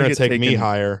 You're They're gonna gonna get take me taken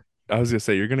higher. I was gonna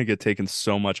say you're gonna get taken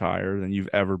so much higher than you've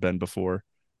ever been before.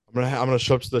 I'm gonna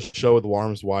show up to the show with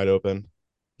arms wide open.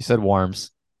 You said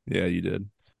Worms. Yeah, you did.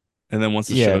 And then once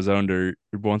the Yeah. show's under,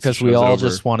 once the Because we show's all over,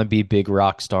 just want to be big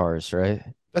rock stars, right?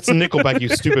 That's Nickelback, you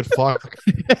stupid fuck.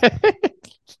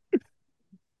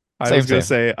 I was gonna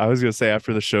say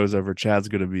after the show's over, Chad's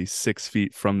gonna be 6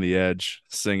 feet from the edge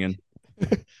singing.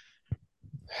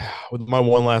 With my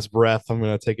one last breath, I'm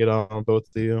gonna take it on both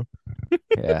of you.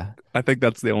 Yeah. I think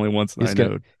that's the only ones that I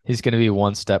know. He's gonna be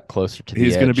one step closer to the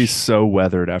He's gonna be edge. so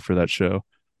weathered after that show.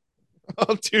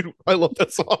 Oh, dude, I love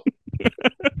that song.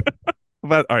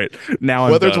 But all right, now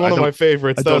I'm Weather's done. one I of don't- my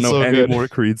favorites. I don't That's know so any good. more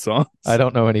Creed songs. I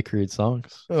don't know any Creed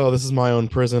songs. Oh, this is my own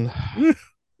prison.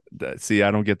 See, I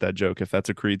don't get that joke. If that's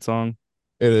a Creed song,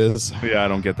 It is. yeah, I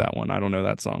don't get that one. I don't know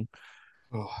that song.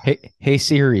 Oh. Hey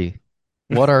Siri,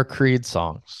 what are Creed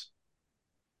songs?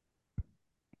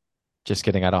 Just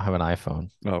kidding, I don't have an iPhone.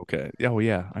 Okay. Oh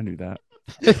yeah, I knew that.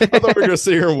 I thought we were gonna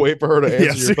sit here and wait for her to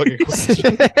answer your fucking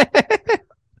question.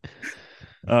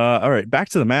 All right, back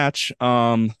to the match.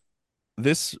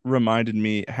 This reminded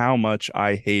me how much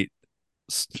I hate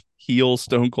heel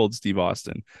Stone Cold Steve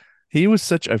Austin. He was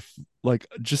such a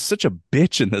just such a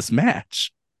bitch in this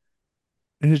match,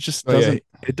 and it just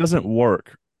doesn't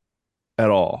work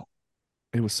at all.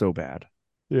 It was so bad.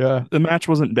 Yeah. The match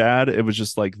wasn't bad. It was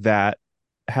just like that,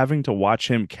 having to watch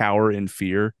him cower in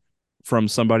fear from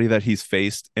somebody that he's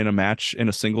faced in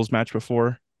a singles match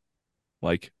before,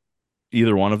 like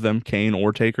either one of them, Kane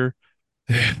or Taker.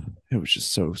 It was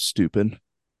just so stupid.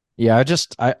 Yeah,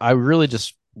 I really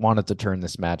just wanted to turn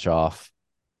this match off.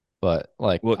 But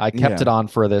Well, I kept yeah. it on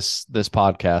for this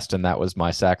podcast, and that was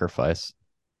my sacrifice.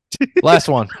 Last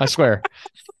one, I swear.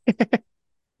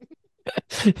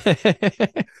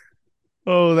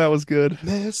 Oh, that was good.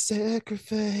 Mass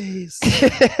sacrifice. You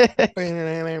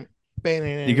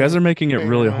guys are making it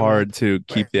really hard to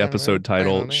keep the episode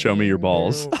title "Show Me Your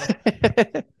Balls."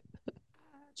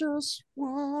 Just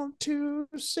want to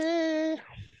say,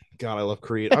 God, I love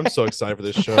Creed. I'm so excited for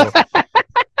this show.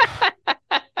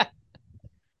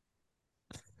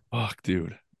 Fuck,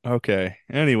 dude. Okay.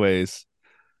 Anyways,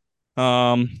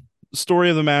 story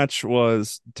of the match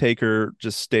was Taker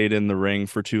just stayed in the ring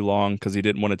for too long because he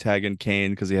didn't want to tag in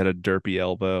Kane because he had a derpy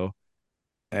elbow,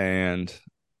 and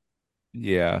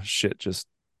yeah, shit just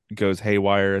goes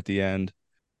haywire at the end.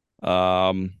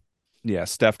 Yeah,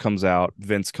 Steph comes out,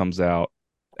 Vince comes out,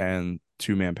 and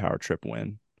 2-man power trip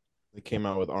win. They came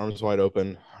out with arms wide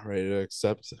open, ready to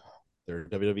accept their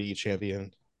WWE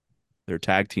champion, Their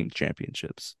tag team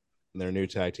championships. and their new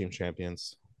tag team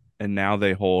champions. And now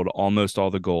they hold almost all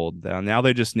the gold. Now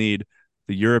they just need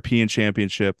the European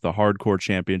Championship, the Hardcore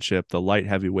Championship, the Light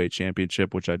Heavyweight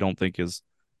Championship, which I don't think is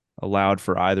allowed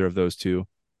for either of those two,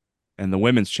 and the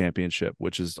Women's Championship,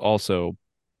 which is also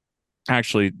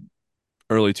actually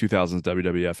early 2000s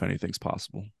WWF. Anything's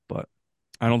possible, but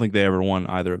I don't think they ever won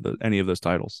any of those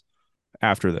titles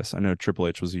after this. I know Triple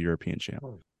H was a European champ.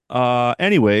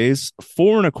 Anyways,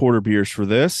 4.25 beers for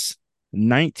this,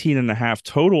 19.5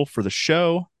 total for the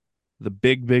show, the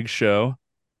big show.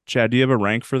 Chad, do you have a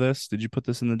rank for this? Did you put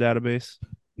this in the database?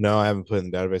 No, I haven't put it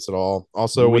in the database at all.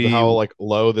 Also, with how like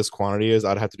low this quantity is,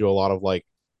 I'd have to do a lot of like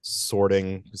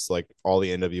sorting, just like all the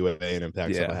NWA and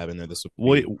Impact stuff I have in there. This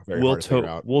would be very hard to figure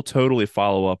out. We'll totally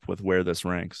follow up with where this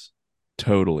ranks.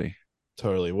 Totally.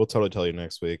 We'll totally tell you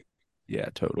next week. Yeah,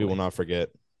 totally. We will not forget.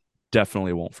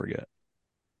 Definitely won't forget.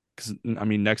 Because I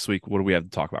mean, next week, what do we have to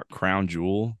talk about? Crown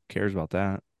Jewel? Cares about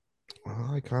that?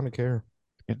 I kind of care.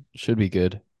 It should be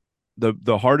good.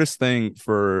 The hardest thing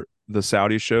for the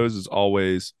Saudi shows is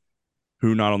always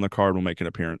who not on the card will make an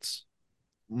appearance.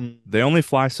 They only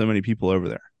fly so many people over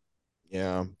there.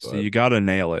 Yeah. So you got to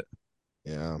nail it.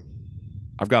 Yeah.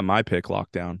 I've got my pick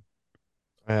locked down.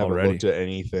 I haven't looked at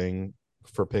anything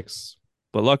for picks.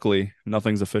 But luckily,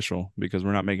 nothing's official because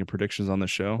we're not making predictions on the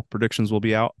show. Predictions will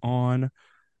be out on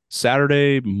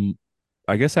Saturday,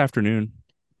 I guess afternoon.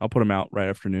 I'll put them out right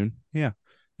afternoon. Yeah,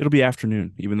 it'll be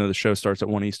afternoon, even though the show starts at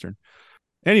 1 Eastern.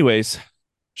 Anyways,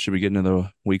 should we get into the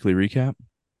weekly recap?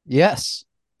 Yes.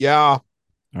 Yeah.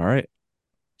 All right.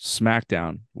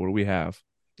 SmackDown. What do we have?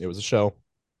 It was a show.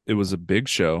 It was a big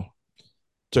show.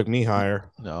 Took me higher.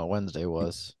 No, Wednesday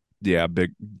was. Yeah,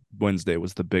 big Wednesday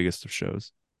was the biggest of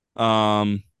shows.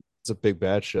 It's a big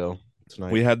bad show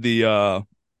tonight. We had the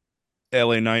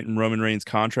LA Knight and Roman Reigns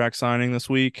contract signing this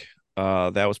week.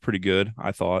 That was pretty good,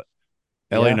 I thought.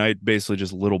 LA Knight basically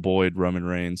just little boyed Roman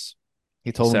Reigns.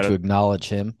 He told him to acknowledge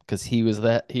him because he was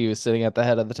sitting at the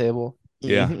head of the table.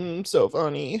 Yeah. So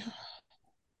funny.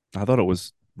 I thought it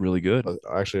was really good.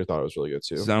 Actually, I thought it was really good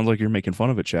too. Sounds like you're making fun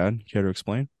of it, Chad. Care to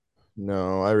explain?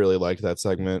 No, I really liked that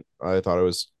segment. I thought it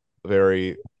was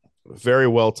very, very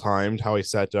well timed how he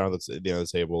sat down at the end of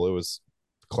the table. It was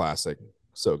classic.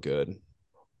 So good.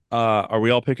 Are we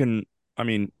all picking? I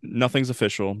mean, nothing's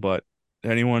official, but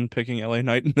anyone picking LA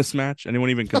Knight in this match?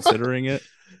 Anyone even considering it?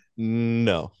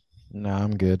 No,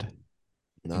 I'm good.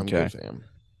 No, I'm good, fam.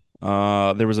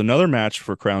 There was another match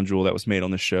for Crown Jewel that was made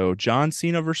on the show. John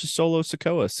Cena versus Solo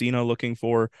Sikoa. Cena looking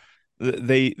for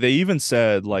they even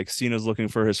said like Cena's looking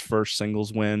for his first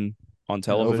singles win on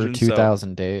television. Over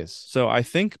 2,000 days. So I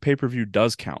think pay-per-view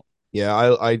does count.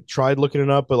 Yeah, I tried looking it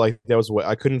up, but like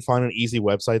I couldn't find an easy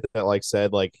website that like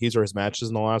said like these are his matches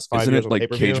in the last 5 years. Isn't it like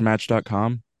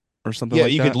cagematch.com or something like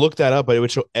that? Yeah, you could look that up, but it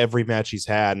would show every match he's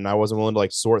had, and I wasn't willing to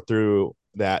like sort through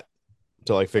that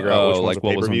to like figure out which ones like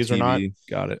were pay-per-views or not.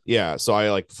 Got it. Yeah, so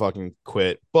I like fucking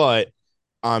quit, but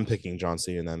I'm picking John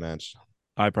Cena in that match.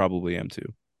 I probably am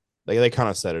too. They kind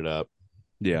of set it up.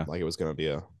 Yeah. Like it was going to be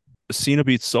a Cena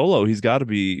beats Solo. He's got to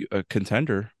be a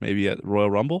contender maybe at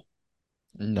Royal Rumble.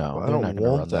 No, I don't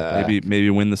want that. Maybe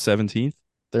win the 17th.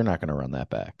 They're not going to run that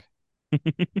back.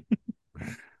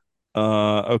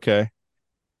 Okay.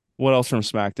 What else from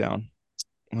SmackDown?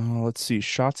 Let's see.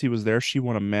 Shotzi was there. She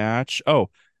won a match. Oh,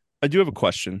 I do have a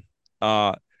question.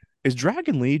 Is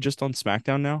Dragon Lee just on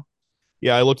SmackDown now?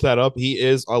 Yeah, I looked that up. He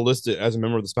is listed as a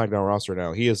member of the SmackDown roster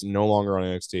now. He is no longer on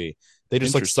NXT. They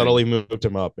just like subtly moved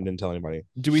him up and didn't tell anybody.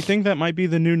 Do we think that might be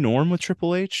the new norm with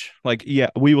Triple H? Like, yeah,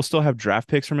 we will still have draft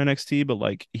picks from NXT, but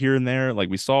like here and there, like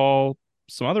we saw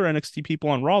some other NXT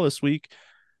people on Raw this week,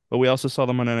 but we also saw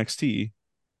them on NXT.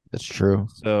 That's true.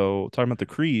 So talking about the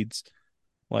creeds,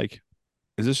 like,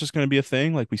 is this just going to be a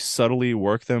thing? Like we subtly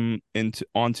work them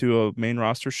onto a main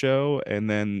roster show, and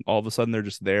then all of a sudden they're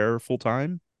just there full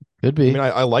time? Could be. I mean,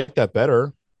 I like that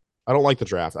better. I don't like the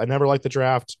draft. I never liked the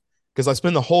draft because I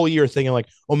spend the whole year thinking like,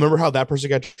 oh, remember how that person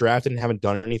got drafted and haven't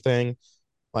done anything?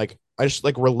 Like I just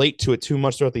like relate to it too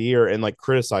much throughout the year and like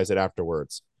criticize it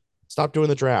afterwards. Stop doing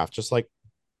the draft. Just like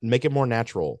make it more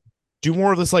natural. Do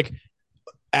more of this like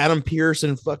Adam Pearce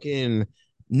and fucking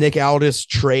Nick Aldis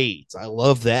trades. I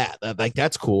love that. Like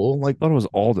that's cool. Like I thought it was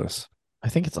Aldis. I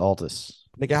think it's Aldis.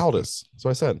 Nick Aldis. That's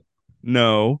what I said.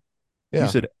 No. Yeah. You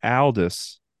said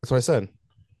Aldis. That's what I said.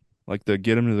 Like the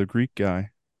get him to the Greek guy.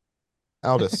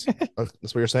 Aldis.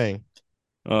 That's what you're saying.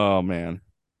 Oh man.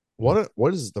 What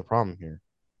is the problem here?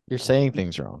 You're saying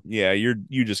things wrong. Yeah, you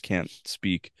just can't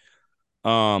speak.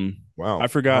 Wow. I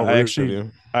forgot. I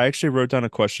actually wrote down a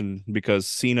question because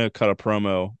Cena cut a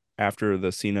promo after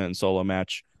the Cena and Solo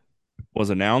match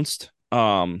was announced.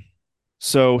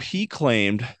 So he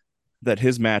claimed that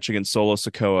his match against Solo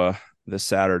Sikoa this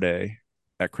Saturday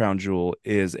at Crown Jewel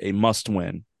is a must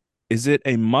win. Is it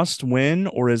a must win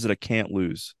or is it a can't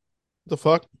lose? The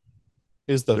fuck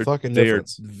is the fucking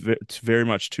difference? It's very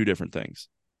much two different things.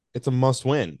 It's a must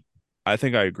win. I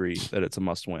think I agree that it's a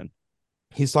must win.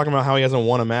 He's talking about how he hasn't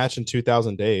won a match in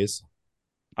 2,000 days.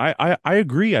 I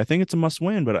agree. I think it's a must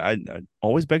win, but I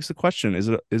always begs the question: is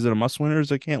it a must win or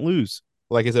is it can't lose?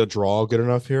 Like, is a draw good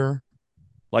enough here?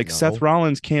 Like No. Seth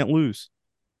Rollins can't lose.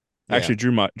 Yeah. Actually,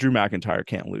 Drew McIntyre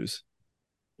can't lose,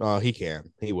 He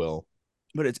can. He will.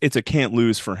 but it's a can't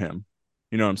lose for him.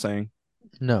 You know what I'm saying?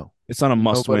 No, It's not a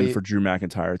must win Nobody- for Drew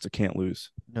McIntyre. It's a can't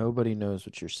lose. nobody knows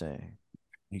what you're saying.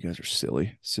 You guys are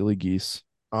silly geese.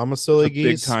 I'm a silly Big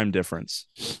geese. time difference.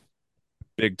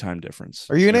 Big time difference.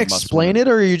 Are you in gonna a must explain win. it,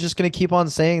 or are you just gonna keep on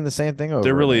saying the same thing over?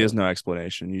 There really and is over? no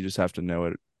explanation. You just have to know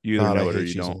it. You either God, I know it or hate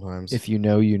you you don't. sometimes. If you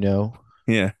know, you know.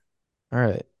 Yeah, All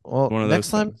right. Well, one of next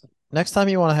those time, things. next time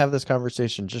you want to have this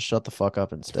conversation, just shut the fuck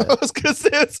up instead. I was gonna say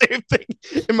the same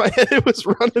thing. In my head, it was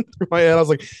running through my head. I was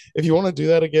like, if you want to do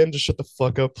that again, just shut the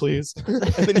fuck up, please. And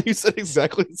then you said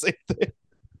exactly the same thing.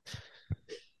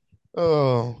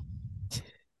 Oh,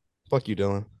 fuck you,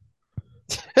 Dylan.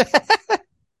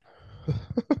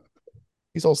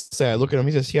 He's all sad. Look at him.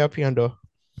 He says, "Yeah, Piando.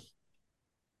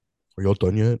 Are y'all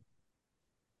done yet?"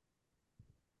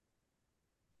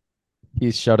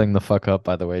 He's shutting the fuck up,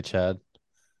 by the way, Chad.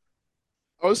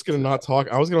 I was gonna not talk.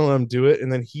 I was gonna let him do it,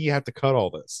 and then he had to cut all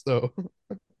this. So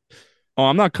Oh,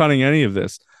 I'm not cutting any of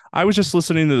this. I was just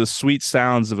listening to the sweet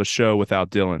sounds of a show without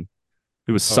Dylan.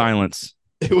 It was silence.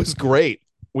 it was great.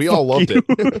 We all loved you.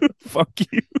 it. Fuck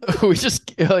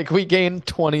you. we gained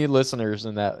 20 listeners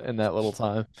in that little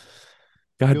time.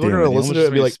 God People are damn gonna it. listen to it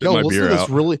and be like, "Yo,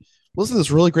 listen to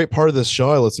this really great part of this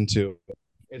show I listened to."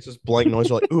 It's just blank noise.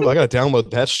 You're like, "Ooh, I gotta download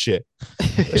that shit.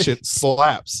 That shit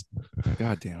slaps."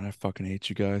 God damn it. I fucking hate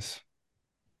you guys.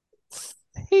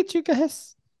 I hate you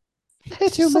guys. I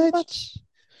hate you so much.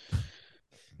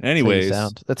 Anyways.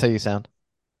 That's how you sound.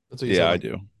 That's what you Yeah, I said.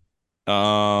 do.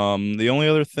 The only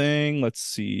other thing, let's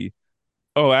see.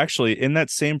 Oh, actually, in that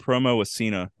same promo with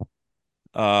Cena,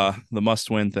 the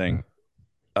must-win thing,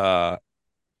 Paul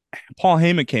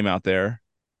Heyman came out there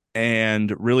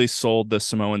and really sold the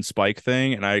Samoan Spike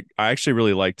thing, and I actually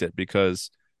really liked it because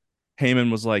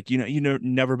Heyman was like,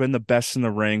 never been the best in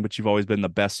the ring, but you've always been the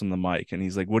best on the mic, and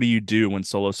he's like, what do you do when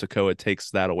Solo Sikoa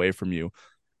takes that away from you?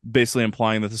 Basically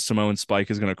implying that the Samoan Spike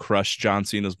is going to crush John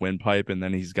Cena's windpipe, and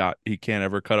then he can't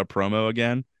ever cut a promo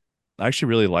again. I actually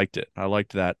really liked it. I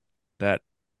liked that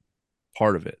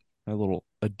part of it, a little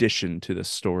addition to the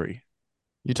story.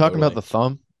 You talking about Totally. the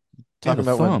thumb? Talking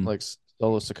the about when thumb. like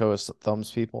Solo Sikoa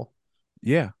thumbs people?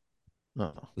 Yeah,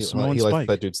 No. the He Samoan likes Spike.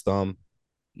 that dude's thumb.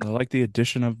 I like the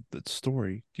addition of the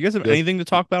story. Do you guys have You like- anything to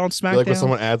talk about on You like when SmackDown?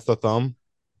 someone adds the thumb?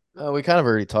 We kind of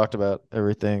already talked about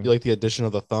everything. You like the addition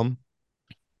of the thumb?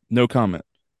 No comment.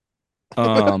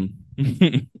 Oh,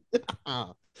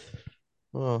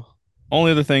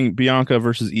 Only other thing, Bianca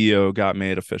versus Io got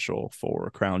made official for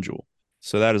Crown Jewel.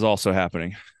 So that is also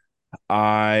happening.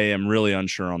 I am really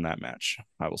unsure on that match,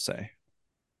 I will say.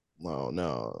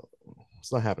 no,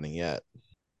 it's not happening yet.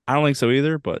 I don't think so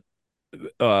either, but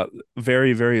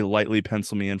very, very lightly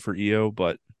pencil me in for Io,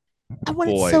 but I want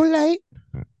Boy. it so light.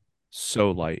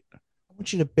 so light. I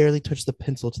want you to barely touch the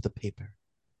pencil to the paper.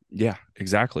 Yeah,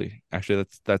 exactly. Actually,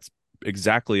 that's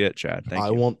exactly it, Chad. Thank I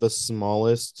you. want the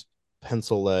smallest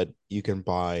pencil lead you can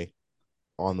buy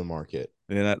on the market.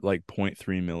 And that like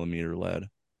 0.3 millimeter lead.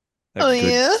 That Oh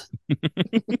good- yeah.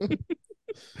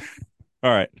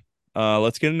 All right.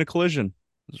 Let's get into Collision.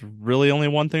 There's really only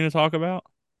one thing to talk about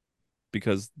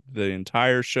because the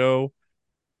entire show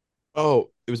Oh,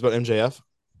 it was about MJF.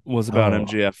 was about Oh.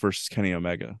 MJF versus Kenny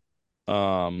Omega.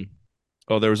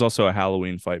 There was also a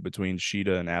Halloween fight between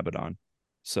Sheeta and Abaddon.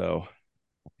 So,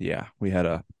 yeah, we had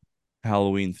a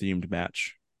Halloween themed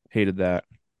match. Hated that.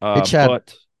 Hey, Chad.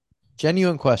 But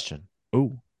Genuine question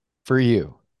for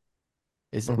you.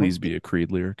 please be a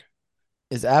Creed lyric.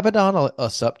 Is Abaddon a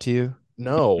sup to you?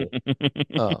 No,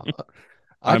 Oh,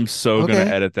 I'm so gonna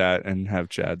okay. edit that and have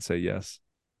Chad say yes.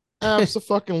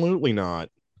 absolutely not.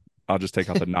 I'll just take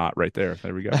out the knot right there.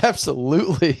 There we go.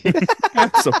 Absolutely.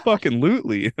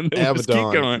 Absolutely. And then we'll just keep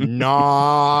Abaddon, going.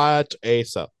 not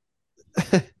Asa.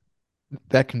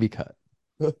 That can be cut.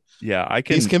 Yeah, I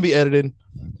can. These can be edited.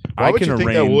 Why I would can you think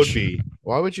arrange. that would be?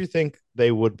 Why would you think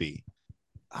they would be?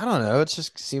 I don't know. It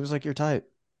just seems like your type.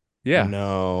 Yeah,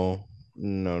 No,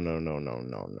 no,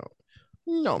 like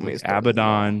Mr.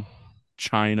 Abaddon,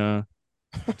 China,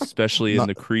 especially in Not-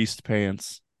 the creased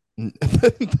pants. No.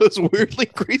 Those weirdly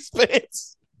creased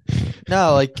pants.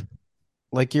 No,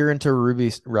 like you're into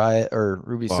Ruby Riot or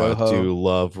Ruby Soho. I do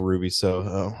love Ruby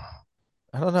Soho.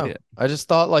 I don't know. Yeah. I just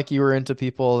thought like you were into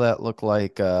people that look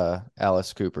like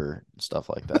Alice Cooper and stuff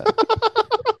like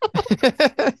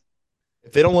that.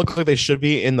 If they don't look like they should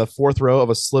be in the fourth row of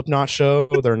a Slipknot show,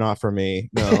 they're not for me.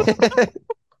 No.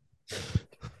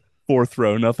 Fourth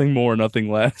row, nothing more, nothing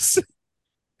less.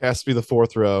 Has to be the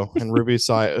fourth row, and Ruby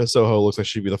Soho looks like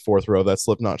she'd be the fourth row of that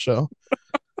Slipknot show.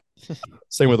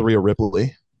 Same with Rhea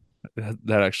Ripley.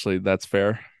 That's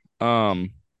fair. Any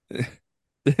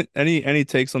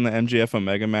takes on the MJF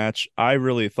Omega match? I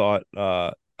really thought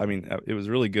I mean it was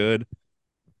really good.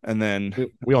 And then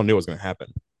We all knew it was going to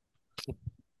happen.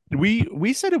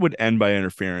 we said it would end by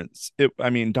interference. I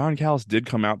mean, Don Callis did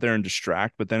come out there and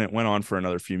distract, but then it went on for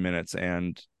another few minutes.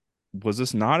 And was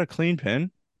this not a clean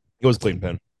pin? It was a clean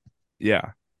pin.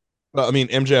 Yeah. I mean,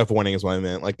 MJF winning is what I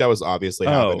meant. Like, that was obviously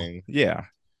happening. Yeah.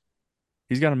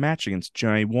 He's got a match against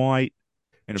Jay White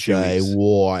in a few Jay weeks.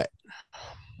 White.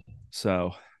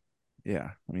 So,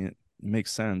 yeah, I mean, it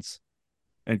makes sense.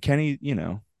 And Kenny,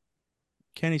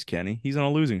 Kenny's Kenny. He's on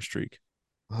a losing streak.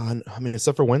 I mean,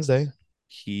 except for Wednesday.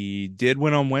 He did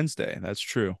win on Wednesday. That's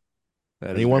true.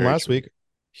 And he won last week.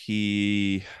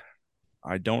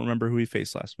 I don't remember who he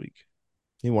faced last week.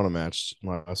 He won a match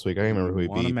last week. I don't remember who he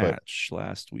beat. Won a match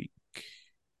last week.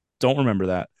 Don't remember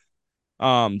that.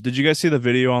 Did you guys see the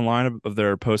video online of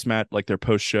their post-match, like their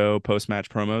post-show, post-match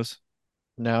promos?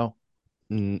 No.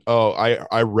 Oh,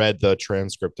 I read the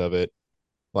transcript of it.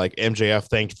 Like MJF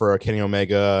thanked for Kenny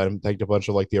Omega and thanked a bunch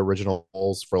of like the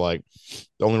originals for like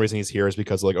the only reason he's here is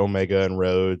because of, like Omega and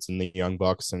Rhodes and the Young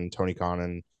Bucks and Tony Khan,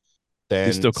 and then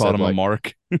He still called him a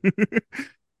mark.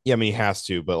 Yeah, I mean he has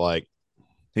to, but like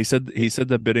he said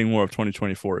the bidding war of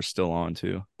 2024 is still on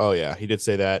too. Oh yeah, he did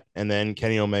say that. And then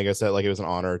Kenny Omega said like it was an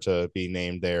honor to be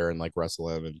named there and like wrestle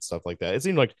him and stuff like that. It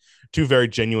seemed like two very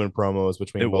genuine promos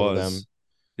between both of them.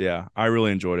 Yeah, I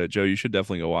really enjoyed it. Joe, you should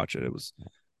definitely go watch it. It was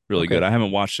really good. I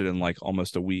haven't watched it in like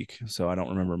almost a week, so I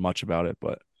don't remember much about it,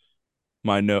 but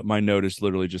my note is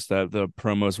literally just that the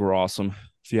promos were awesome.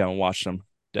 If you haven't watched them,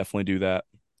 definitely do that.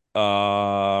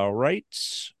 Right.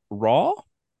 Raw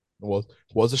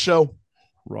Was a show.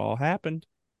 Raw happened.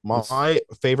 My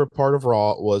favorite part of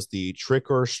Raw was the Trick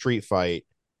or Street fight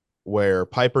where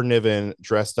Piper Niven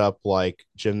dressed up like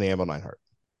Jim the Anvil Neidhart.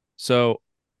 So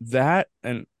that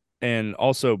and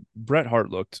also Bret Hart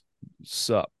looked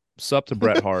sup to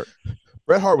Bret Hart.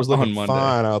 Bret Hart was looking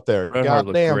fine out there.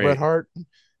 God damn, Bret Hart.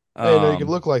 I didn't know you could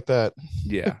look like that.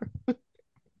 Yeah.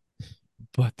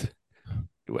 But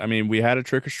I mean, we had a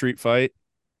Trick or Street fight.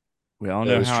 We all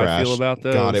know how I feel about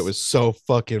those. God, it was so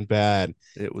fucking bad.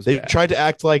 They tried to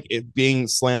act like it being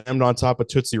slammed on top of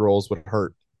Tootsie Rolls would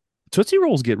hurt. Tootsie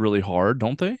Rolls get really hard,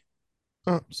 don't they?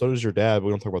 So does your dad. We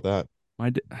don't talk about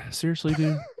that. Seriously,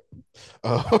 dude.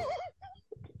 Oh,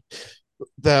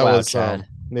 that was Chad.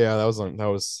 Yeah, that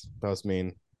was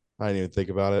mean. I didn't even think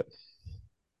about it.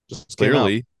 Just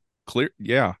clearly.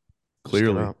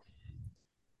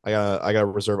 I gotta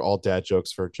reserve all dad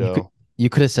jokes for Joe. You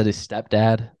could have said his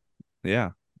stepdad.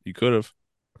 Yeah, you could have.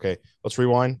 Okay, let's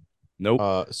rewind.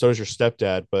 Nope. So does your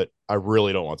stepdad, but I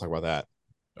really don't want to talk about that.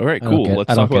 All right, cool.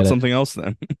 Let's talk about something else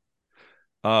then.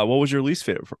 What was your least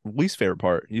favorite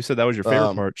part? You said that was your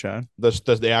favorite part, Chad.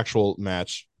 The actual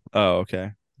match. Oh,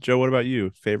 okay. Joe, what about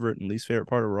you? Favorite and least favorite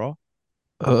part of Raw?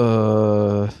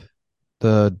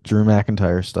 The Drew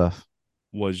McIntyre stuff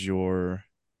was your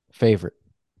favorite.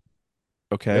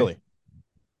 Okay. Really?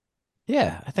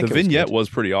 Yeah, I think the vignette was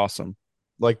pretty awesome.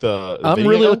 Like I'm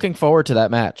really looking forward to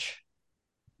that match.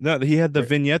 No, he had the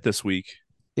vignette this week.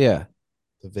 Yeah.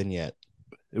 The vignette.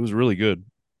 It was really good.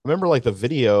 I remember like the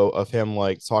video of him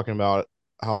like talking about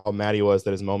how mad he was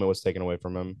that his moment was taken away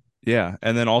from him. Yeah,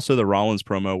 and then also the Rollins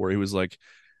promo where he was like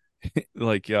he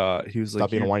was stop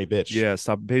like being a whiny bitch. Yeah,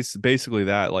 stop. Basically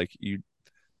that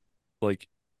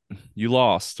you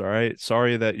lost. All right,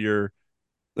 sorry that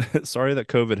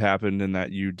COVID happened and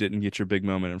that you didn't get your big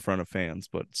moment in front of fans,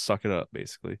 but suck it up.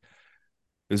 Basically, it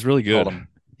was really good.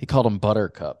 He called him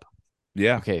Buttercup.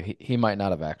 Yeah. Okay, he might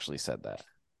not have actually said that.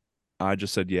 I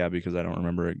just said yeah because I don't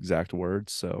remember exact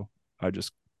words, so I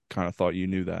just kind of thought you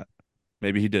knew that.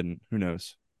 Maybe he didn't. Who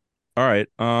knows? All right.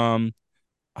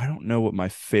 I don't know what my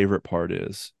favorite part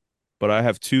is, but I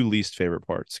have two least favorite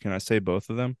parts. Can I say both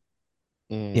of them?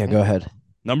 Yeah, go ahead.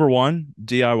 Number one,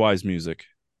 DIY's music.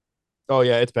 Oh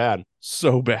yeah, it's bad.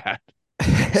 So bad.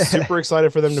 Super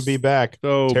excited for them to be back.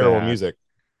 So terrible bad. Music.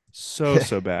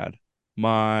 So bad.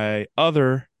 My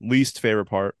other least favorite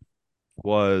part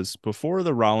was before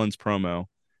the Rollins promo.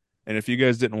 And if you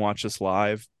guys didn't watch this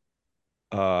live,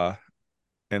 and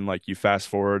like you fast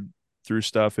forward through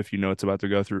stuff, if you know it's about to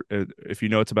go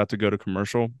to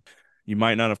commercial, you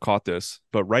might not have caught this.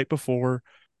 But right before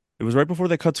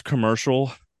they cut to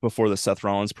commercial, before the Seth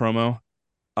Rollins promo,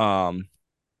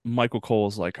 Michael Cole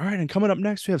is like, all right, and coming up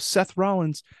next, we have Seth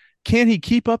Rollins. Can he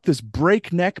keep up this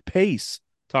breakneck pace?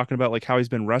 Talking about like how he's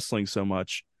been wrestling so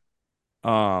much.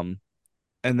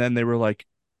 And then they were like,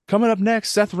 Coming up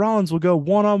next, Seth Rollins will go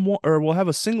one-on-one, or will have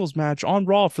a singles match on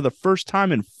Raw for the first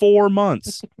time in 4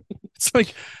 months. It's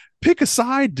like, pick a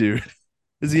side, dude.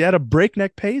 Is he at a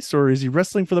breakneck pace, or is he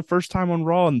wrestling for the first time on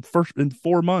Raw in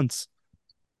 4 months?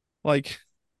 Like,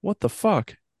 what the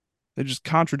fuck? They just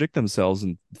contradict themselves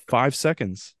in 5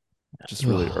 seconds. It just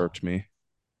really irked me.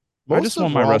 Most just of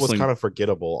want my Raw was wrestling- kind of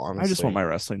forgettable, honestly. I just want my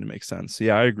wrestling to make sense.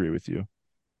 Yeah, I agree with you.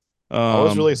 I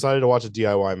was really excited to watch a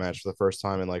DIY match for the first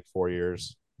time in like 4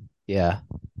 years. Yeah.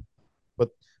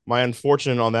 My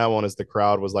unfortunate on that one is the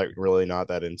crowd was like really not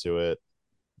that into it,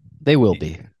 They will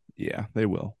be. Yeah, they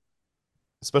will.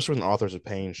 especially when the Authors of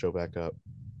Pain show back up.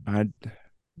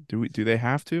 Do they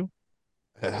have to?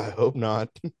 I hope not.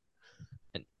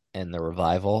 And the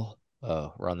Revival.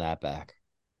 Oh, run that back.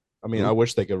 I mean, I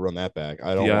wish they could run that back.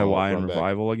 I don't DIY want and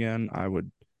Revival again.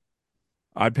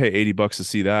 I'd pay $80 to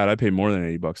see that. I'd pay more than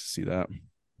 $80 to see that.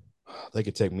 They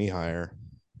could take me higher.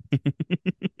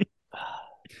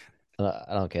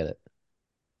 I don't get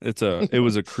it. It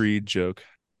was a Creed joke.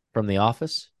 From The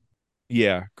Office?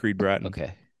 Yeah, Creed Bratton.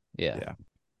 Okay. Yeah.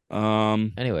 Yeah.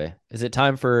 Anyway, is it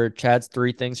time for Chad's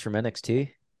 3 things from NXT?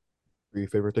 3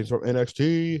 favorite things from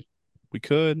NXT. We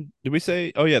could. Did we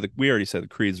say? Oh yeah, we already said the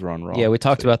Creeds were on Raw. Yeah, we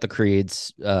talked So about the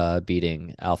Creeds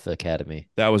beating Alpha Academy.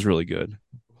 that was really good.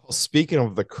 Well, speaking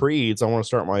of the Creeds, I want to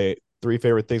start my 3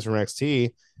 favorite things from NXT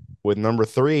with number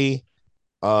 3.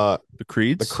 The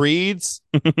Creeds. The Creeds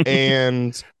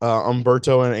and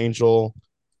Umberto and Angel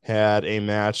had a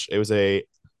match. It was a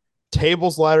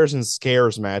tables, ladders, and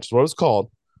scares match. Is what it was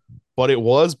called. But it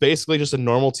was basically just a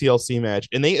normal TLC match,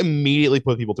 and they immediately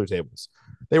put people through tables.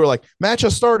 They were like, "Match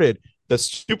has started." The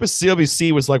stupid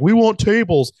CWC was like, "We want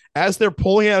tables," as they're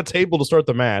pulling out a table to start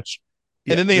the match,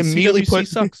 Yeah, and then they the immediately CWC put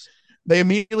sucks. they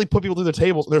immediately put people through the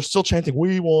tables. And they're still chanting,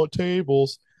 "We want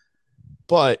tables."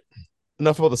 But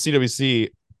enough about the CWC.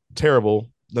 Terrible.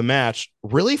 The match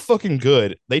really fucking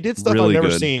good. They did stuff Really I've never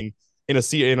good. seen in a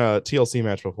TLC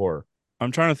match before.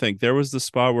 I'm trying to think. There was the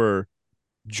spot where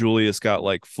Julius got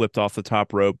like flipped off the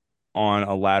top rope on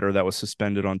a ladder that was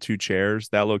suspended on 2 chairs.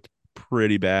 That looked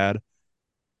pretty bad.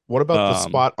 What about the Um,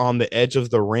 spot on the edge of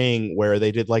the ring where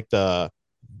they did like that,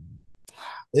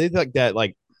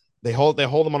 like they hold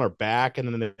them on her back and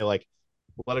then they like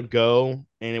let him go,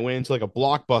 and it went into like a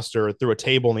blockbuster through a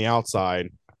table on the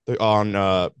outside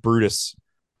on Brutus.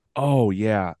 Oh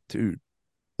yeah, dude.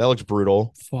 That looks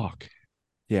brutal. Fuck.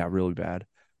 Yeah, really bad.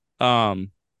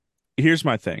 Here's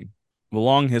my thing. The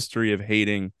long history of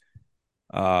hating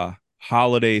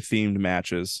holiday themed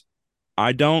matches.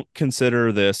 I don't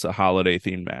consider this a holiday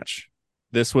themed match.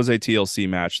 This was a TLC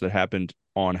match that happened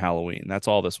on Halloween. That's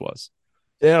all this was.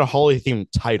 They had a holiday themed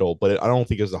title, but I don't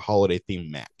think it was a holiday themed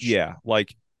match. Yeah,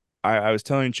 like I was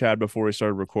telling Chad before we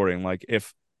started recording, like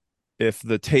if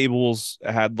the tables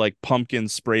had like pumpkin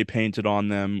spray painted on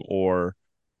them, or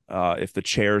if the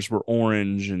chairs were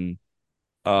orange and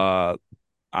I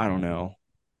don't know,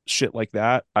 shit like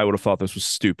that, I would have thought this was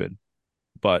stupid.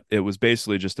 But it was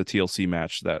basically just a TLC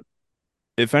match that,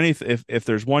 if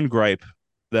there's one gripe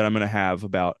that I'm gonna have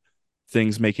about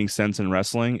things making sense in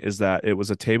wrestling, is that it was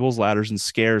a tables, ladders, and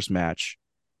scares match.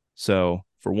 So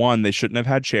for one, they shouldn't have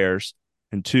had chairs,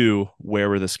 and 2, where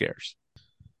were the scares?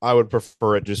 I would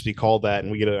prefer it just be called that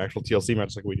and we get an actual TLC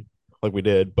match like we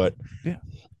did, but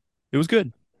It was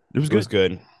good. It was it good. was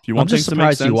good. If you I'm want just things to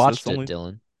make surprised you sense, watched that's it, the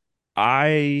only- Dylan.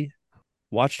 I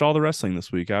watched all the wrestling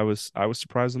this week. I was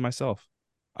surprised with myself.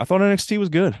 I thought NXT was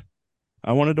good.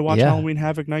 I wanted to watch Yeah. Halloween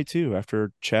Havoc Night 2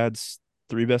 after Chad's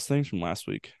 3 best things from last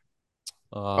week.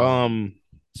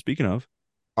 Speaking of,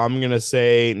 I'm gonna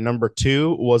say number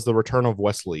 2 was the return of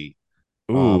Wesley.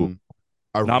 ooh,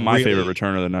 I not my favorite really-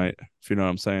 return of the night, if you know what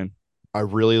I'm saying. I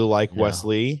really like No.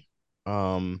 Wesley.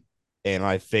 And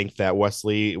I think that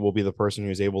Wesley will be the person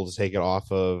who's able to take it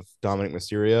off of Dominic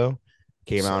Mysterio.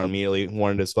 Came out So- immediately,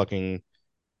 wanted his fucking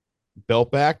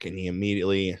belt back, and he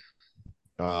immediately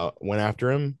went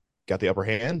after him, got the upper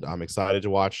hand. I'm excited to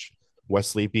watch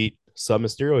Wesley beat Sub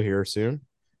Mysterio here soon.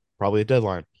 Probably a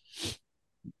deadline.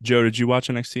 Joe, did you watch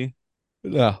NXT?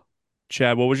 Yeah.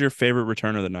 Chad, what was your favorite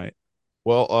return of the night?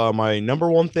 Well, my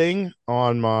number 1 thing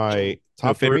on my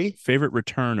top 3, favorite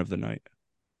return of the night.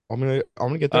 I'm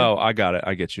gonna get there. Oh, I got it.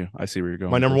 I get you. I see where you're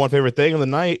going. My number 1 favorite thing of the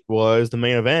night was the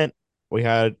main event. We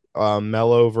had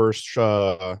Mello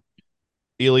versus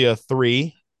Ilya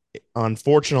 3.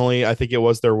 Unfortunately, I think it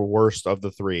was their worst of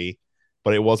the 3,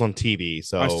 but it was on TV,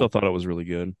 so I still thought it was really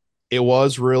good. it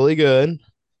was really good.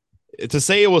 To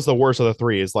say it was the worst of the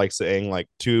 3 is like saying like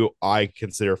 2 I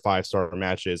consider 5-star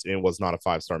matches, and it was not a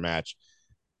 5-star match,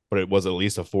 but it was at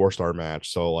least a 4-star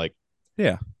match. So like,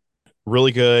 Yeah.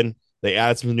 really good. They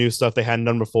added some new stuff they hadn't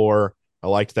done before. I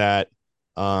liked that.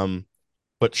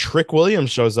 But Trick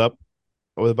Williams shows up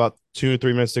with about 2 or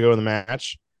 3 minutes to go in the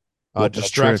match.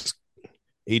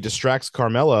 Distracts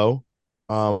Carmelo,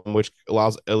 which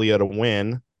allows Ilya to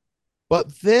win.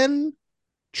 But then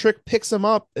Trick picks him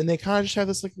up, and they kind of just have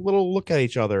this like little look at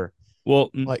each other.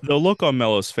 Well, Like, the look on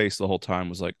Melo's face the whole time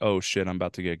was like, "Oh shit, I'm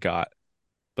about to get got."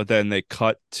 But then they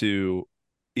cut to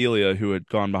Ilya, who had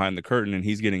gone behind the curtain, and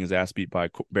he's getting his ass beat by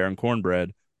Baron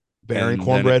Cornbread. Baron And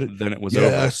Cornbread. Then it was over.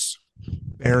 Yes,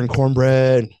 Baron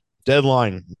Cornbread.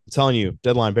 Deadline. I'm telling you,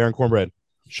 deadline. Baron Cornbread.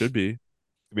 Should be. It'd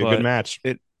be a But good match.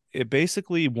 It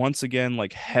basically once again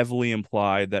like heavily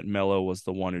implied that Melo was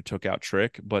the one who took out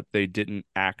Trick, but they didn't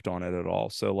act on it at all.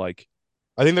 So like,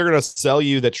 I think they're gonna sell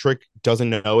you that Trick doesn't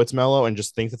know it's Melo and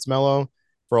just thinks it's Melo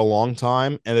for a long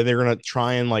time, and then they're gonna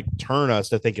try and like turn us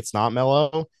to think it's not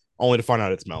Melo, only to find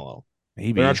out it's Melo.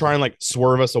 maybe They're gonna try and like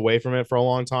swerve us away from it for a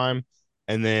long time,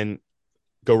 and then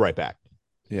go right back.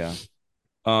 yeah.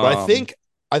 But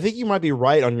I think you might be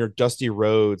right on your Dusty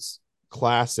Rhodes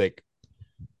Classic.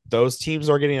 Those teams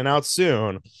are getting announced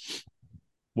soon.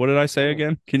 What did I say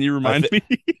again? Can you remind me?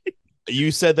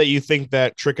 You said that you think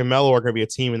that Trick and Mello are going to be a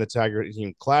team in the Tiger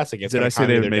Team Classic. Did I say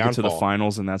they would make it to the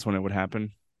finals and that's when it would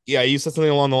happen? Yeah, you said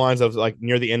something along the lines of like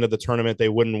near the end of the tournament they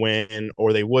wouldn't win,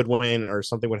 or they would win, or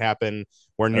something would happen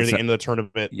where near the end of the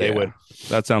tournament they would.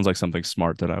 That sounds like something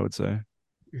smart that I would say.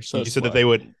 You said that they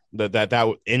would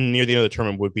that in near the end of the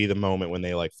tournament would be the moment when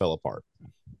they like fell apart.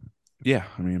 Yeah,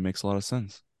 I mean it makes a lot of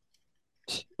sense.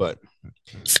 But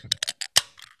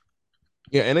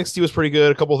yeah, NXT was pretty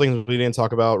good. A couple of things we didn't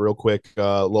talk about real quick.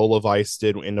 Lola Vice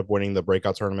did end up winning the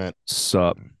breakout tournament.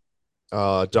 Sup.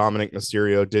 Dominic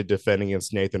Mysterio did defend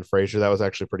against Nathan Frazier. That was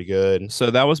actually pretty good. So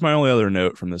that was my only other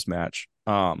note from this match.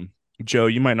 Joe,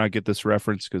 you might not get this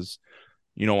reference because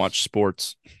you don't watch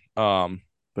sports.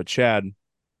 But Chad,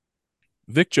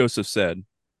 Vic Joseph said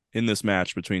in this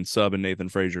match between Sub and Nathan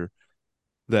Frazier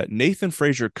that Nathan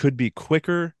Frazier could be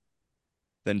quicker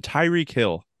than Tyreek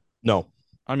Hill. No.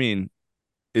 I mean,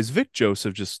 is Vic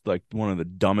Joseph just like one of the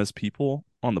dumbest people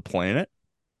on the planet?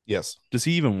 Yes. Does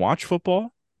he even watch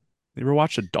football? You ever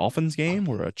watch a Dolphins game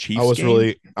or a Chiefs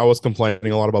game? I was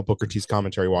complaining a lot about Booker T's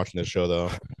commentary watching this show, though.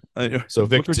 So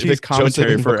Booker T's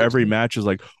commentary for every match is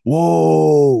like,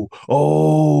 whoa,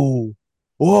 oh,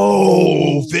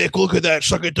 whoa, Vic, look at that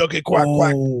shucky ducky quack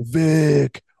quack. Oh,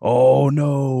 Vic, oh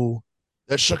no,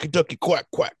 that shucky ducky quack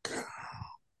quack.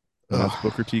 That's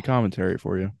Booker T commentary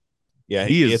for you. Yeah,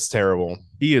 it's terrible.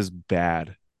 He is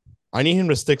bad. I need him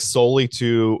to stick solely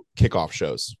to kickoff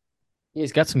shows.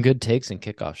 He's got some good takes in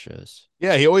kickoff shows.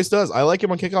 Yeah, he always does. I like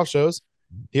him on kickoff shows.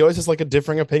 He always has like a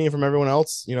differing opinion from everyone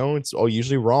else. You know, it's all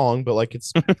usually wrong, but like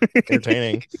it's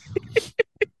entertaining.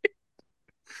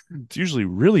 It's usually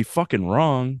really fucking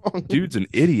wrong. Dude's an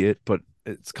idiot, but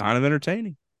it's kind of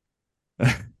entertaining.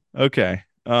 Okay.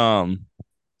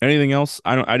 Anything else?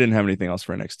 I didn't have anything else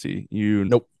for NXT.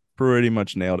 Nope. Pretty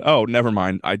much nailed. Oh, never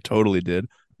mind. I totally did.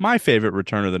 My favorite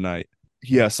return of the night.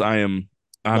 Yes, I am.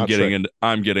 I'm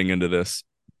getting into this.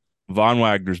 Von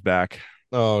Wagner's back.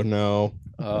 Oh no.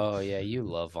 Oh yeah, you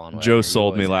love Von Wagner. Joe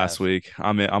sold me last week.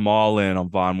 I'm all in on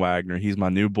Von Wagner. He's my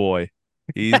new boy.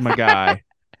 He's my guy.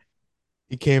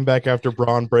 He came back after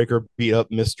Braun Breaker beat up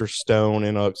Mr. Stone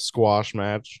in a squash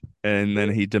match. And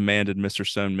then he demanded Mr.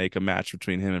 Stone make a match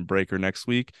between him and Breaker next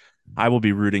week. I will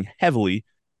be rooting heavily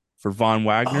for Von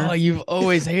Wagner. Oh, you've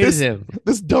always hated him.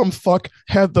 This dumb fuck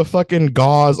had the fucking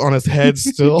gauze on his head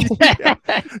still.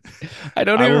 I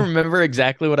don't even remember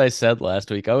exactly what I said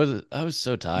last week. I was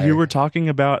so tired. You were talking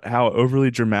about how overly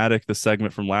dramatic the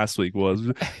segment from last week was.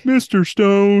 Mr.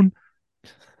 Stone.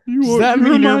 Does that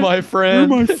mean you're my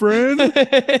friend? You're my friend.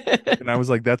 And I was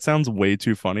like, that sounds way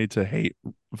too funny to hate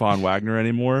Von Wagner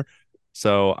anymore.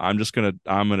 So I'm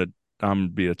gonna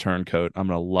be a turncoat. I'm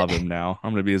gonna love him now.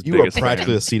 I'm gonna be his biggest fan. You are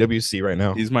practically the CWC right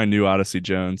now. He's my new Odyssey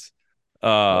Jones.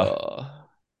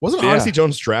 Wasn't Odyssey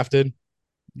Jones drafted?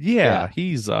 Yeah.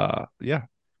 He's yeah.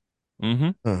 Mm-hmm.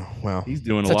 Oh wow. He's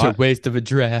doing such a lot. A waste of a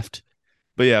draft.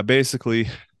 But yeah, basically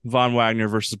Von Wagner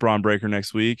versus Braun Breaker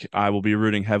next week. I will be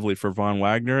rooting heavily for Von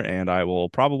Wagner, and I will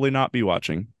probably not be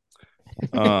watching.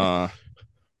 Anyways,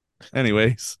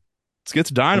 let's get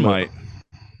to Dynamite.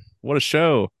 What a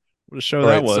show. What a show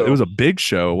that was. It was a big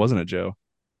show, wasn't it, Joe?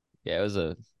 Yeah, it was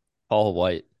a all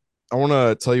white. I want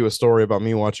to tell you a story about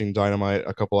me watching Dynamite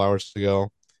a couple hours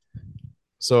ago.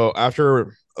 So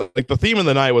after, like, the theme of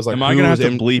the night was like, am I going to have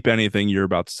to bleep anything you're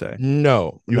about to say?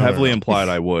 No. You heavily implied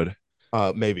I would.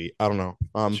 Maybe. I don't know.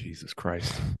 Jesus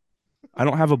Christ. I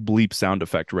don't have a bleep sound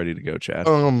effect ready to go, Chad.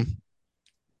 The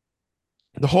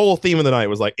whole theme of the night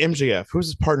was like MJF. Who's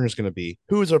his partner's going to be?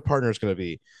 Who is our partner's going to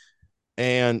be?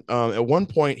 And at one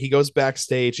point, he goes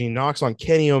backstage and he knocks on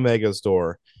Kenny Omega's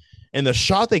door. And the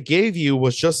shot they gave you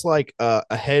was just like a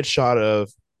headshot of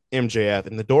MJF.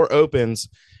 And the door opens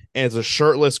and it's a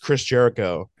shirtless Chris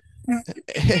Jericho.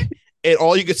 And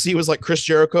all you could see was like Chris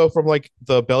Jericho from like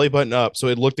the belly button up. So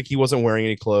it looked like he wasn't wearing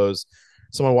any clothes.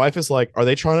 So my wife is like, are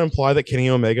they trying to imply that Kenny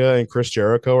Omega and Chris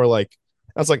Jericho are like,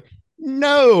 I was like,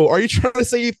 no, are you trying to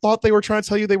say you thought they were trying to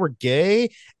tell you they were gay?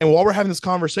 And while we're having this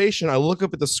conversation, I look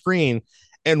up at the screen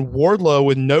and Wardlow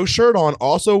with no shirt on,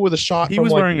 also with a shot. He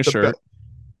was wearing a shirt.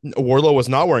 Wardlow was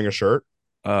not wearing a shirt.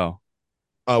 Oh.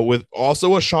 With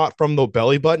also a shot from the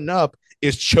belly button up,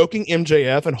 is choking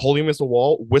MJF and holding him against the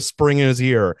wall, whispering in his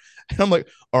ear. And I'm like,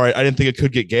 all right, I didn't think it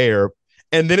could get gayer.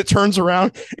 And then it turns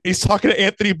around, he's talking to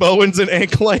Anthony Bowens and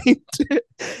Ankle.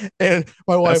 And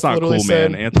my wife That's not literally cool,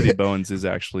 said, man. Anthony Bowens is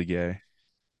actually gay.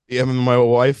 Yeah, my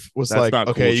wife was That's like, not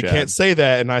okay, cool, you Chad. can't say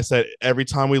that. And I said, every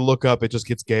time we look up, it just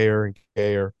gets gayer and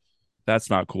gayer. That's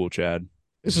not cool, Chad.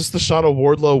 It's just the shot of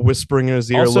Wardlow whispering in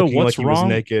his ear, Also, looking what's like he was wrong?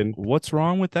 naked. What's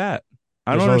wrong with that?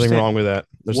 I There's don't nothing understand. wrong with that.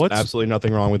 There's absolutely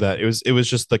nothing wrong with that. It was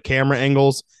just the camera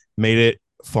angles made it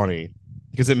funny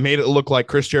because it made it look like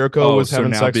Chris Jericho was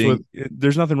having sex with.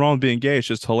 There's nothing wrong with being gay. It's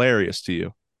just hilarious to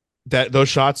you. That those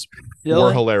shots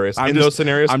were hilarious in those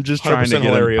scenarios. I'm just trying to get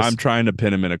hilarious. I'm trying to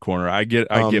pin him in a corner. I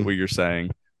get what you're saying.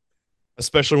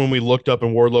 Especially when we looked up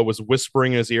and Wardlow was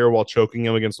whispering in his ear while choking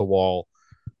him against the wall.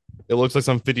 It looks like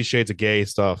some 50 Shades of Gay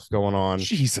stuff going on.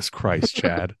 Jesus Christ,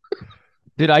 Chad.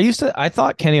 Dude, I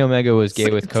thought Kenny Omega was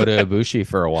gay with Kota Ibushi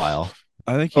for a while.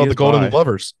 I think he is the Golden bi.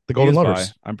 Lovers. The Golden Lovers.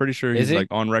 Bi. I'm pretty sure Is he's he? like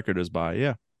on record as bi.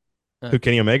 Yeah. Who,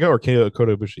 Kenny Omega or Kota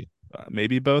Ibushi?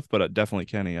 Maybe both, but definitely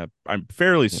Kenny. I'm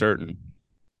fairly certain.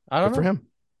 I don't Good for know. him.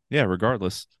 Yeah,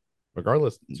 regardless.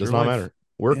 Regardless, It's does your not life. matter.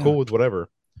 We're Yeah. cool with whatever.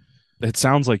 It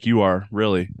sounds like you are,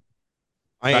 really.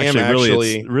 I am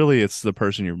actually. Really it's the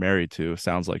person you're married to.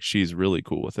 Sounds like she's really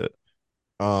cool with it.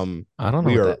 I don't know.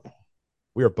 We what are that-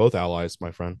 we are both allies,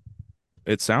 my friend.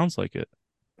 It sounds like it.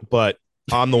 But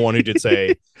I'm the one who did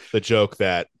say the joke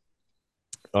that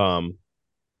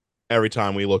every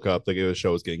time we look up, the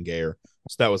show is getting gayer.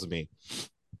 So that was me.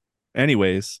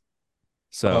 Anyways,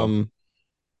 so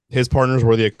his partners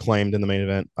were the Acclaimed in the main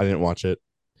event. I didn't watch it.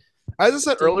 As I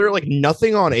said earlier, like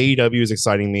nothing on AEW is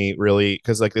exciting me really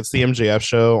because like it's the MJF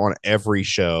show on every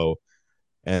show,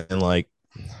 and like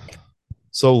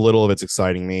so little of it's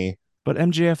exciting me. but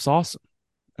MJF's awesome.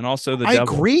 And also the I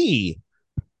devil. agree,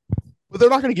 but they're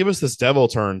not going to give us this devil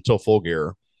turn until Full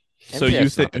Gear. So you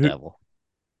MJF's not think the devil?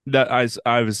 that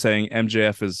I was saying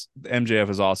MJF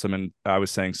is awesome, and I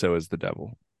was saying so is the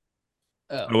devil.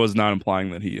 I Oh. was not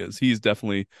implying that he is. He's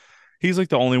like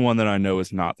the only one that I know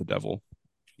is not the devil,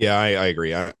 Yeah, I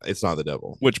agree. It's not the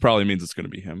devil. which probably means it's going to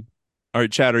be him. All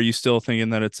right, Chad, are you still thinking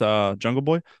that it's Jungle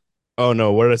Boy? Oh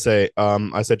no, what did I say?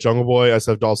 I said Jungle Boy. I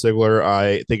said Dolph Ziggler.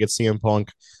 I think it's CM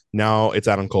Punk. Now it's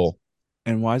Adam Cole.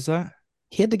 And why is that?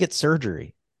 He had to get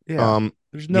surgery. Yeah,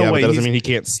 there's no yeah, way. but that doesn't mean he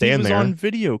can't he stand was there. on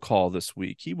video call this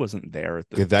week. He wasn't there at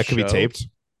the. That could be show. taped.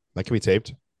 That could be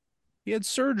taped. He had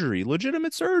surgery,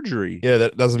 legitimate surgery. Yeah,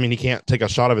 that doesn't mean he can't take a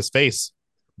shot of his face.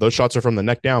 Those shots are from the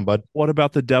neck down, bud. What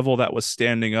about the devil that was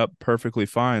standing up perfectly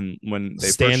fine when they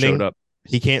first Standing? showed up?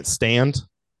 He can't stand.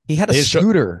 He had a They didn't show-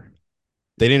 scooter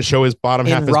They didn't show his bottom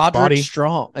half in of his body.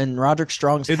 Roderick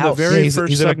Strong's In the house. very he's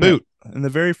first in a segment, boot. in the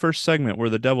very first segment where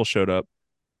the devil showed up,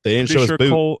 They didn't show his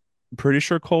boot. Pretty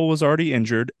sure Cole was already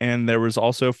injured, and there was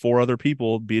also 4 other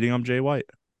people beating up Jay White,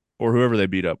 or whoever they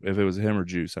beat up. If it was him or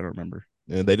Juice, I don't remember.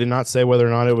 They did not say whether or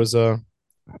not it was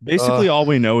Basically, all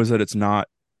we know is that it's not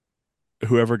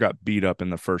whoever got beat up in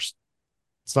the first.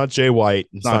 It's not Jay White.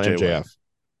 It's not Jay MJF.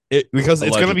 White. Because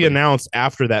it's going to be Allegedly. announced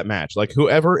after that match. Like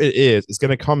whoever it is going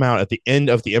to come out at the end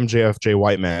of the MJF Jay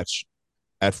White match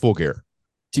at Full Gear.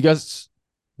 Do you guys?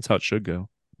 That's how it should go.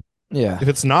 Yeah, If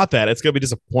it's not that, it's going to be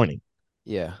disappointing.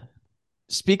 yeah.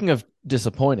 Speaking of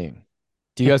disappointing,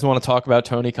 do you guys want to talk about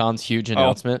Tony Khan's huge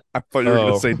announcement? I thought you were going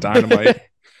Oh. to say Dynamite.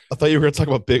 I thought you were going to talk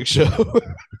about Big Show.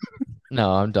 No,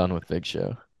 I'm done with Big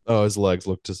Show. Oh, his legs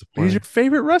look He's disappointing. your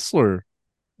favorite wrestler.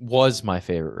 Was my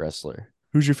favorite wrestler.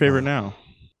 Who's your favorite now?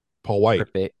 Paul White.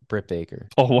 Britt Baker.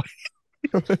 Paul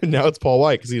White. Now it's Paul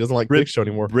White because he doesn't like Brit- Big Show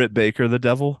anymore. Britt Baker, the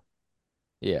devil.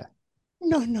 Yeah.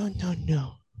 No.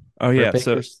 Oh yeah. Britt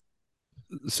So Baker's-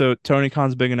 Tony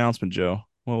Khan's big announcement, Joe.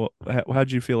 Well,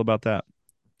 how'd you feel about that?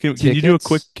 Can you do a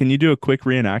quick? Tickets? Can you do a quick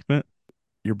reenactment?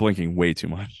 You're blinking way too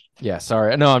much. Yeah,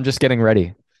 sorry. No, I'm just getting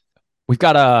ready. We've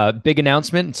got a big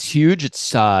announcement. It's huge.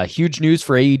 It's huge news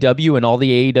for AEW and all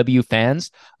the AEW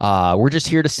fans. We're just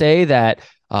here to say that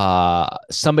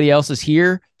somebody else is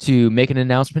here to make an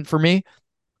announcement for me.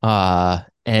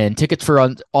 And tickets for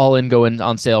All In go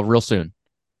on sale real soon,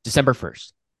 December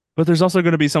 1st. But there's also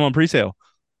going to be some on pre-sale.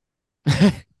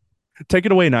 Take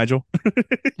it away, Nigel.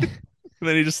 And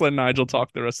then he just let Nigel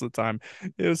talk the rest of the time.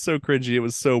 It was so cringy. It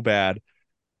was so bad.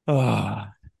 Oh,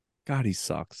 God, he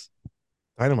sucks.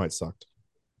 Dynamite sucked.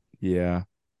 Yeah.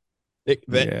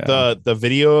 The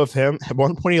video of him at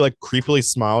one point, he like creepily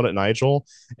smiled at Nigel,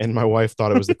 and my wife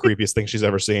thought it was the creepiest thing she's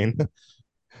ever seen.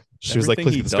 She was like, Everything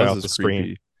 "Please he get this guy does off the is screen."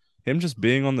 creepy. Him just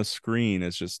being on the screen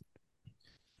is just.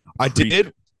 I do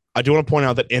want to point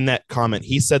out that in that comment,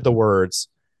 he said the words,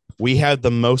 "We had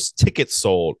the most tickets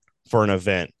sold for an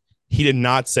event." He did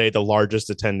not say the largest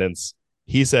attendance.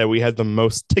 He said we had the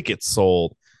most tickets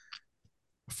sold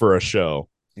for a show,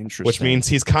 Interesting. which means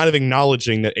he's kind of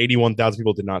acknowledging that 81,000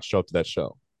 people did not show up to that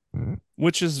show.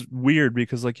 Which is weird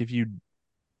because, like, if you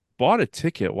bought a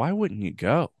ticket, why wouldn't you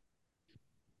go?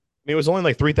 I mean, it was only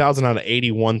like 3,000 out of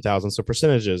 81,000. So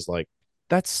percentages, like,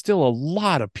 That's still a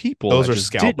lot of people. Those that are just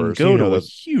scalpers. Didn't go You know to a that-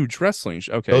 huge wrestling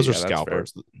show. Okay, those yeah, are that's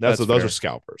scalpers. fair. Those fair. are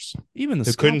scalpers Even the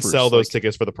who couldn't scalpers, sell those like,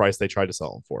 tickets for the price they tried to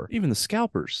sell them for. Even the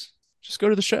scalpers just go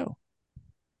to the show.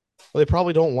 Well, they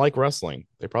probably don't like wrestling.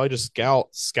 They probably just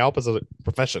scalp as a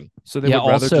profession. So they Yeah, would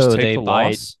rather also, just take they the buy-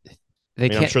 loss. They I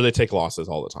mean, I'm can't. sure they take losses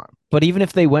all the time. But even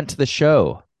if they went to the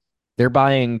show, they're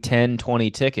buying 10,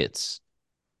 20 tickets.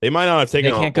 They might not have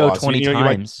taken They a can't go loss. 20 you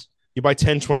times. You buy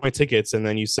 10, 20 tickets and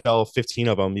then you sell 15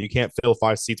 of them. You can't fill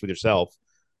 5 seats with yourself.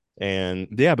 And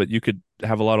Yeah, but you could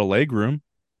have a lot of leg room.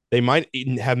 they might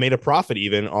have made a profit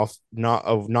even off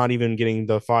not even getting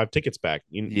the 5 tickets back.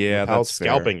 Yeah, how that's fair.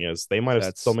 scalping is. They might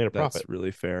have still made a profit. That's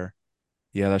really fair.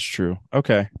 Yeah, that's true.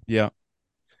 Okay. Yeah.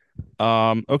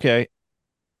 Okay.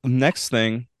 Next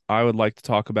thing I would like to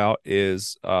talk about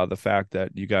is the fact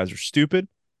that you guys are stupid.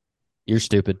 You're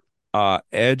stupid.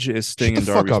 Edge is Sting Shut and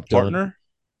the fuck Darby's up, Dylan. partner.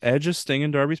 Edge is Sting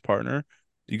and Darby's partner.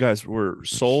 You guys were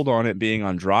sold on it being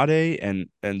Andrade and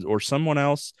or someone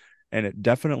else, and it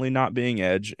definitely not being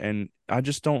Edge. And I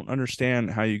just don't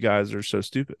understand how you guys are so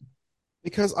stupid.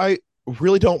 Because I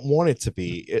really don't want it to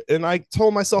be. And I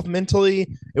told myself mentally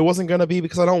it wasn't going to be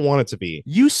because I don't want it to be.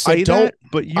 You say don't- that,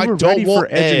 but you I were don't ready for want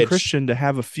Edge and Edge. Christian to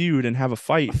have a feud and have a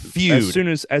fight Feud.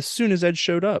 as soon as Edge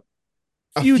showed up.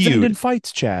 A Feuds feud. end in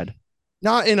fights, Chad.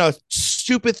 Not in a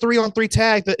stupid 3-on-3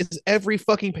 tag that is every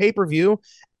fucking pay-per-view.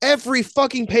 Every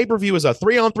fucking pay-per-view is a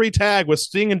 3-on-3 tag with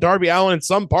Sting and Darby Allin and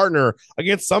some partner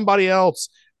against somebody else.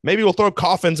 Maybe we'll throw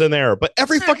coffins in there, but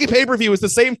every fucking pay-per-view is the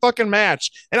same fucking match,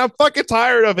 and I'm fucking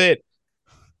tired of it.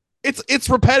 It's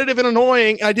repetitive and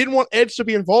annoying, and I didn't want Edge to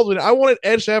be involved in it. I wanted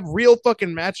Edge to have real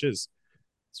fucking matches.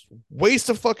 It's a waste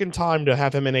of fucking time to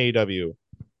have him in AEW.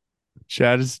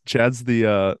 Chad's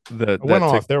the I went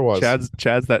off. There was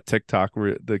Chad's that TikTok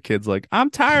where the kid's like, I'm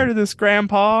tired of this,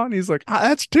 Grandpa, and he's like,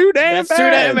 that's too damn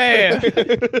bad.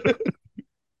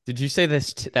 Did you say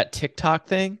that TikTok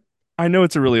thing? I know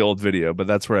it's a really old video, but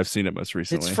that's where I've seen it most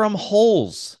recently. It's from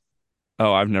Holes.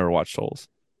 Oh, I've never watched Holes.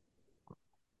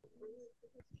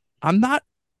 I'm not.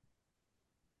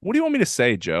 What do you want me to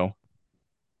say, Joe?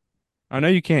 I know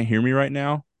you can't hear me right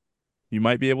now. You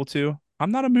might be able to.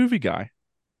 I'm not a movie guy.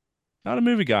 Not a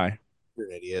movie guy. You're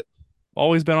an idiot.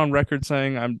 Always been on record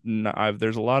saying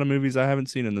there's a lot of movies I haven't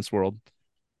seen in this world.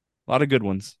 A lot of good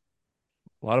ones.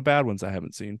 A lot of bad ones I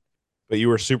haven't seen. But you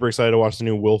were super excited to watch the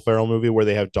new Will Ferrell movie where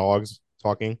they have dogs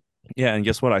talking. Yeah, and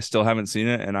guess what? I still haven't seen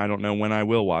it, and I don't know when I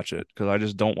will watch it because I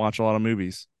just don't watch a lot of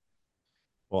movies.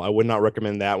 Well, I would not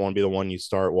recommend that one be the one you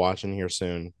start watching here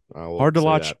soon. Hard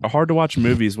to watch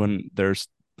movies when there's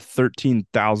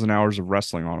 13,000 hours of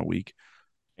wrestling on a week.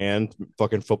 And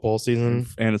fucking football season.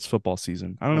 And it's football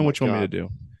season. I don't know Oh what you my want me to God.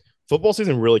 do. Football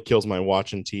season really kills my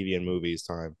watching TV and movies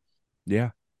time. Yeah.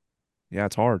 Yeah,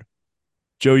 it's hard.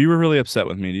 Joe, you were really upset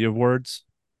with me. Do you have words?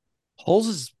 Holes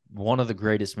is one of the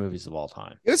greatest movies of all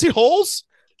time. You see Holes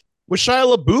with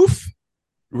Shia LaBeouf?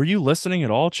 Were you listening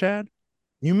at all, Chad?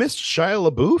 You missed Shia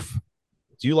LaBeouf?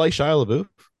 Do you like Shia LaBeouf?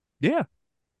 Yeah.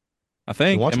 I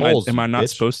think. Watch Am Holes, I you not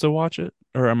bitch. supposed to watch it?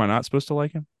 Or am I not supposed to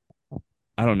like him?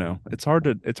 I don't know. It's hard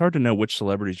to know which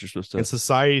celebrities you're supposed to In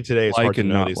society today, it's like hard to and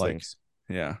know not these like. things.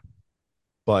 Yeah.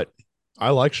 But I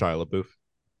like Shia LaBeouf,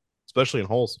 especially in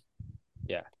Holes.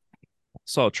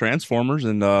 Saw Transformers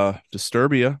and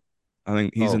Disturbia. I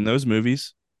think he's Oh. in those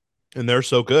movies. And they're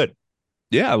so good.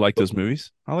 Yeah, I like those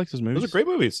movies. I like those movies. Those are great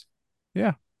movies.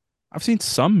 I've seen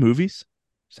some movies.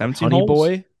 Just haven't seen Honey Holes.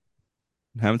 Boy.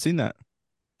 Haven't seen that.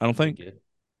 I don't think. Good.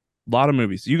 A lot of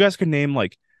movies. You guys could name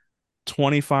like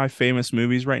 25 famous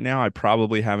movies right now. I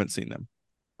probably haven't seen them.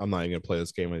 I'm not even gonna play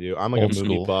this game with you. I'm like Old a movie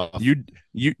school. buff.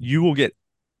 You will get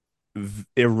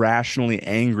irrationally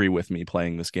angry with me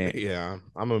playing this game. Yeah,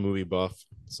 I'm a movie buff.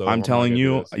 So I'm not telling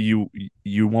gonna do you, this.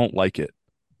 you won't like it.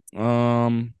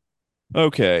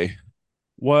 Okay.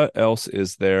 What else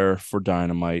is there for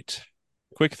Dynamite?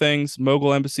 Quick things.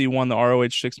 Mogul Embassy won the ROH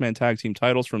six-man tag team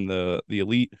titles from the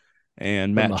Elite,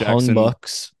 and From Matt the Hung Jackson.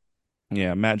 Bucks.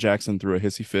 Yeah, Matt Jackson threw a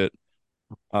hissy fit.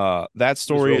 That He was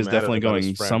story real is mad definitely about his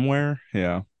going friend. somewhere.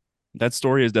 Yeah. That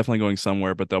story is definitely going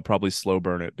somewhere, but they'll probably slow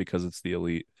burn it because it's the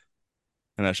Elite.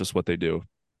 And that's just what they do.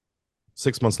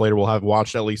 6 months later, we'll have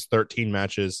watched at least 13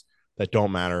 matches that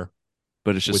don't matter.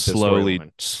 But it's just With the slowly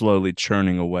storyline.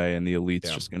 churning away, and the Elite's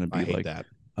Yeah, just gonna I be hate like, that.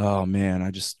 oh man,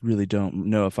 I just really don't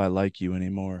know if I like you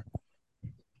anymore.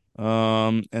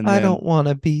 And I then don't want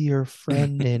to be your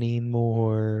friend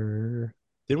anymore.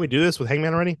 Didn't we do this with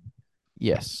Hangman already?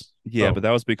 Yes. yeah, Oh. but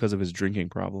that was because of his drinking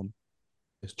problem.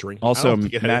 His drinking. Also, I don't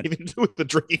think it had Matt- anything to do with the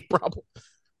drinking problem.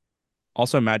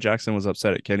 Also, Matt Jackson was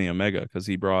upset at Kenny Omega because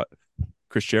he brought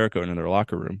Chris Jericho into their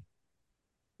locker room.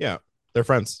 Yeah, they're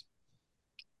friends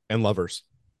and lovers.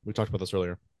 We talked about this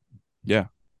earlier. Yeah.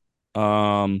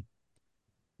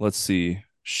 Let's see.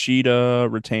 Sheeta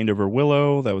retained over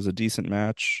Willow. That was a decent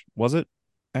match. Was it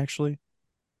actually?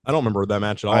 I don't remember that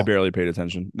match at all. I barely paid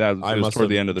attention. That I it was must toward have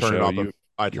the end of the turned show. it off.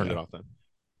 I turned yeah. it off then.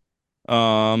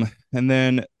 And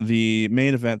then the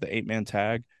main event, the 8-man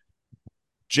tag.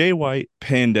 Jay White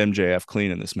pinned MJF clean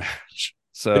in this match.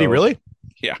 So Did he really?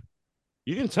 Yeah.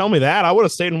 You didn't tell me that. I would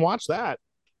have stayed and watched that.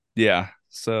 Yeah.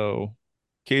 So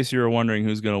in case you were wondering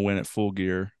who's going to win at Full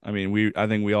Gear, I mean, I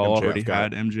think we all MJF already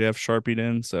got had MJF sharpied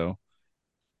in, so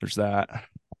there's that.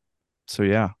 So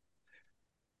yeah,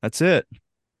 that's it.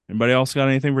 Anybody else got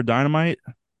anything for Dynamite?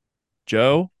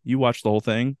 Joe, you watched the whole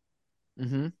thing.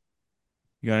 Mm-hmm.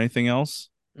 You got anything else?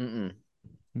 Mm-mm.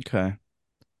 Okay.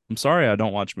 I'm sorry I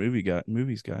don't watch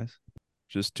movies, guys.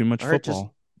 Just too much All right,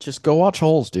 football. Just go watch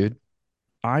Holes, dude.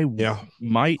 I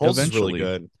might Holes is eventually. really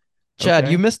good. Chad,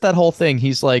 Okay. you missed that whole thing.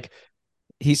 He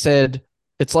said,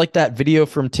 it's like that video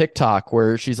from TikTok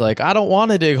where she's like, I don't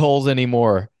want to dig holes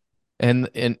anymore. And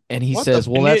he What says,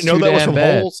 the- well, and you that's didn't know too that was damn from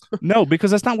bad. Holes? No, because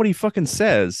that's not what he fucking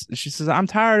says. She says, I'm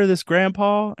tired of this,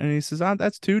 Grandpa. And he says,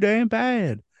 that's too damn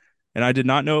bad. And I did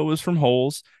not know it was from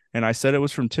Holes. And I said it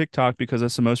was from TikTok because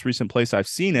that's the most recent place I've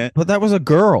seen it. But that was a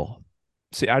girl.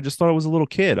 See, I just thought it was a little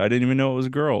kid. I didn't even know it was a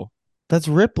girl. That's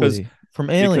Ripley from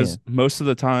Alien. Because most of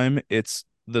the time it's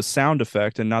the sound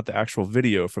effect and not the actual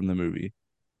video from the movie.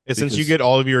 And since you Because- get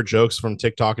all of your jokes from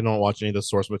TikTok and don't watch any of the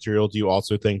source material, do you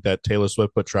also think that Taylor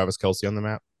Swift put Travis Kelce on the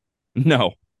map?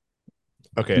 No.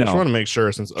 Okay, I No. just want to make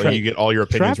sure since you get all your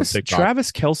opinions from TikTok.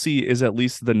 Travis Kelce is at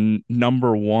least the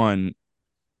number one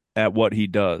at what he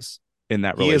does in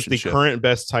that He is relationship. the current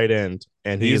best tight end,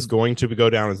 and he He's- is going to go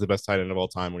down as the best tight end of all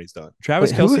time when he's done.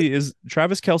 Travis Wait, who-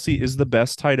 Kelce is the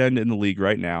best tight end in the league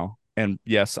right now. And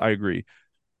yes, I agree.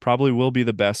 Probably will be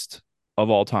the best of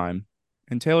all time.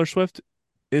 And Taylor Swift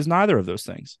is neither of those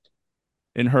things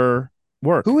in her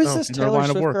work. Who is Oh, this in her Taylor line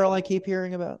of Swift work. girl I keep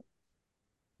hearing about?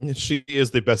 She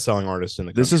is the best-selling artist in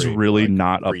the country. This is really for, like,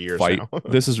 not 3 a years fight. now.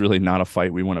 This is really not a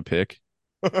fight we want to pick.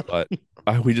 But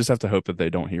we just have to hope that they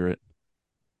don't hear it.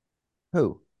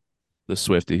 Who? The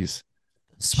Swifties.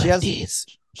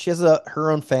 She has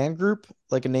her own fan group,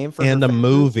 like a name for and her a fan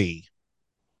movie,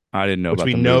 I didn't know which about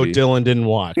we the know movie. Dylan didn't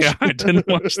watch. Yeah, I didn't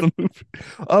watch the movie.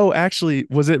 Oh, actually,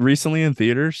 was it recently in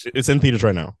theaters? It's in theaters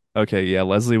right now. Okay, yeah.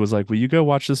 Leslie was like, "Will you go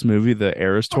watch this movie, the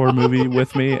Eras Tour movie,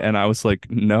 with me?" And I was like,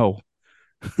 "No."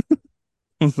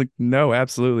 I was like, "No,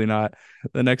 absolutely not."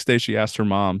 The next day, she asked her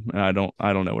mom, and I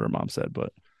don't know what her mom said,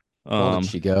 but Well, did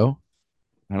she go?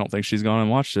 I don't think she's gone and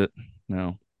watched it.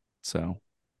 No, so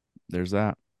there's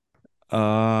that.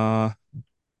 I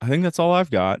think that's all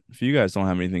I've got. If you guys don't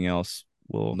have anything else,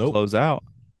 we'll Nope. close out.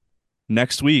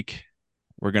 Next week,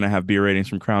 we're gonna have beer ratings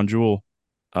from Crown Jewel.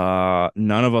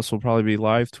 None of us will probably be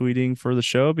live tweeting for the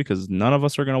show because none of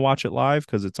us are gonna watch it live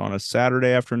because it's on a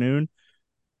Saturday afternoon.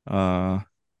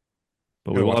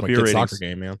 But we will have beer ratings. Soccer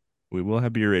game, man. We will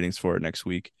have beer ratings for it next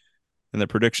week, and the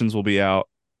predictions will be out.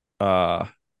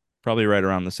 Probably right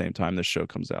around the same time this show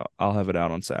comes out. I'll have it out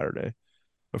on Saturday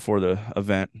before the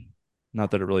event.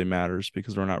 Not that it really matters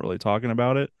because we're not really talking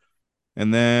about it.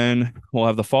 And then we'll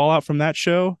have the fallout from that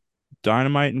show.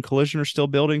 Dynamite and Collision are still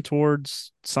building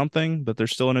towards something, but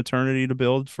there's still an eternity to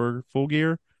build for Full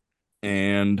Gear.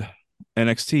 And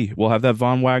NXT. We'll have that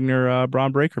Von Wagner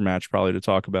Braun Breaker match probably to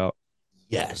talk about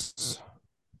Yes.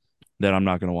 that I'm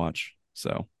not going to watch. So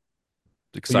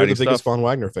But you're exciting the biggest stuff. Von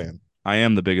Wagner fan. I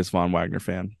am the biggest Von Wagner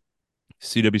fan.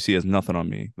 CWC has nothing on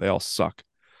me. They all suck.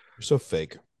 You're so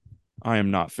fake. I am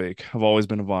not fake. I've always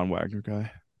been a Von Wagner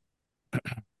guy.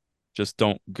 Just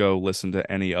don't go listen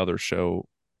to any other show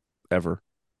ever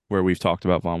where we've talked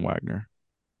about Von Wagner.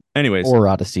 Anyways, Or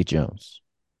Odyssey Jones?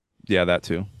 Yeah, that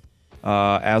too.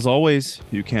 As always,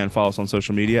 you can follow us on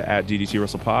social media at DDT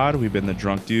Russell Pod. We've been the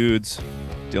Drunk Dudes,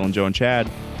 Dylan, Joe, and Chad.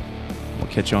 We'll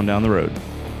catch you on down the road.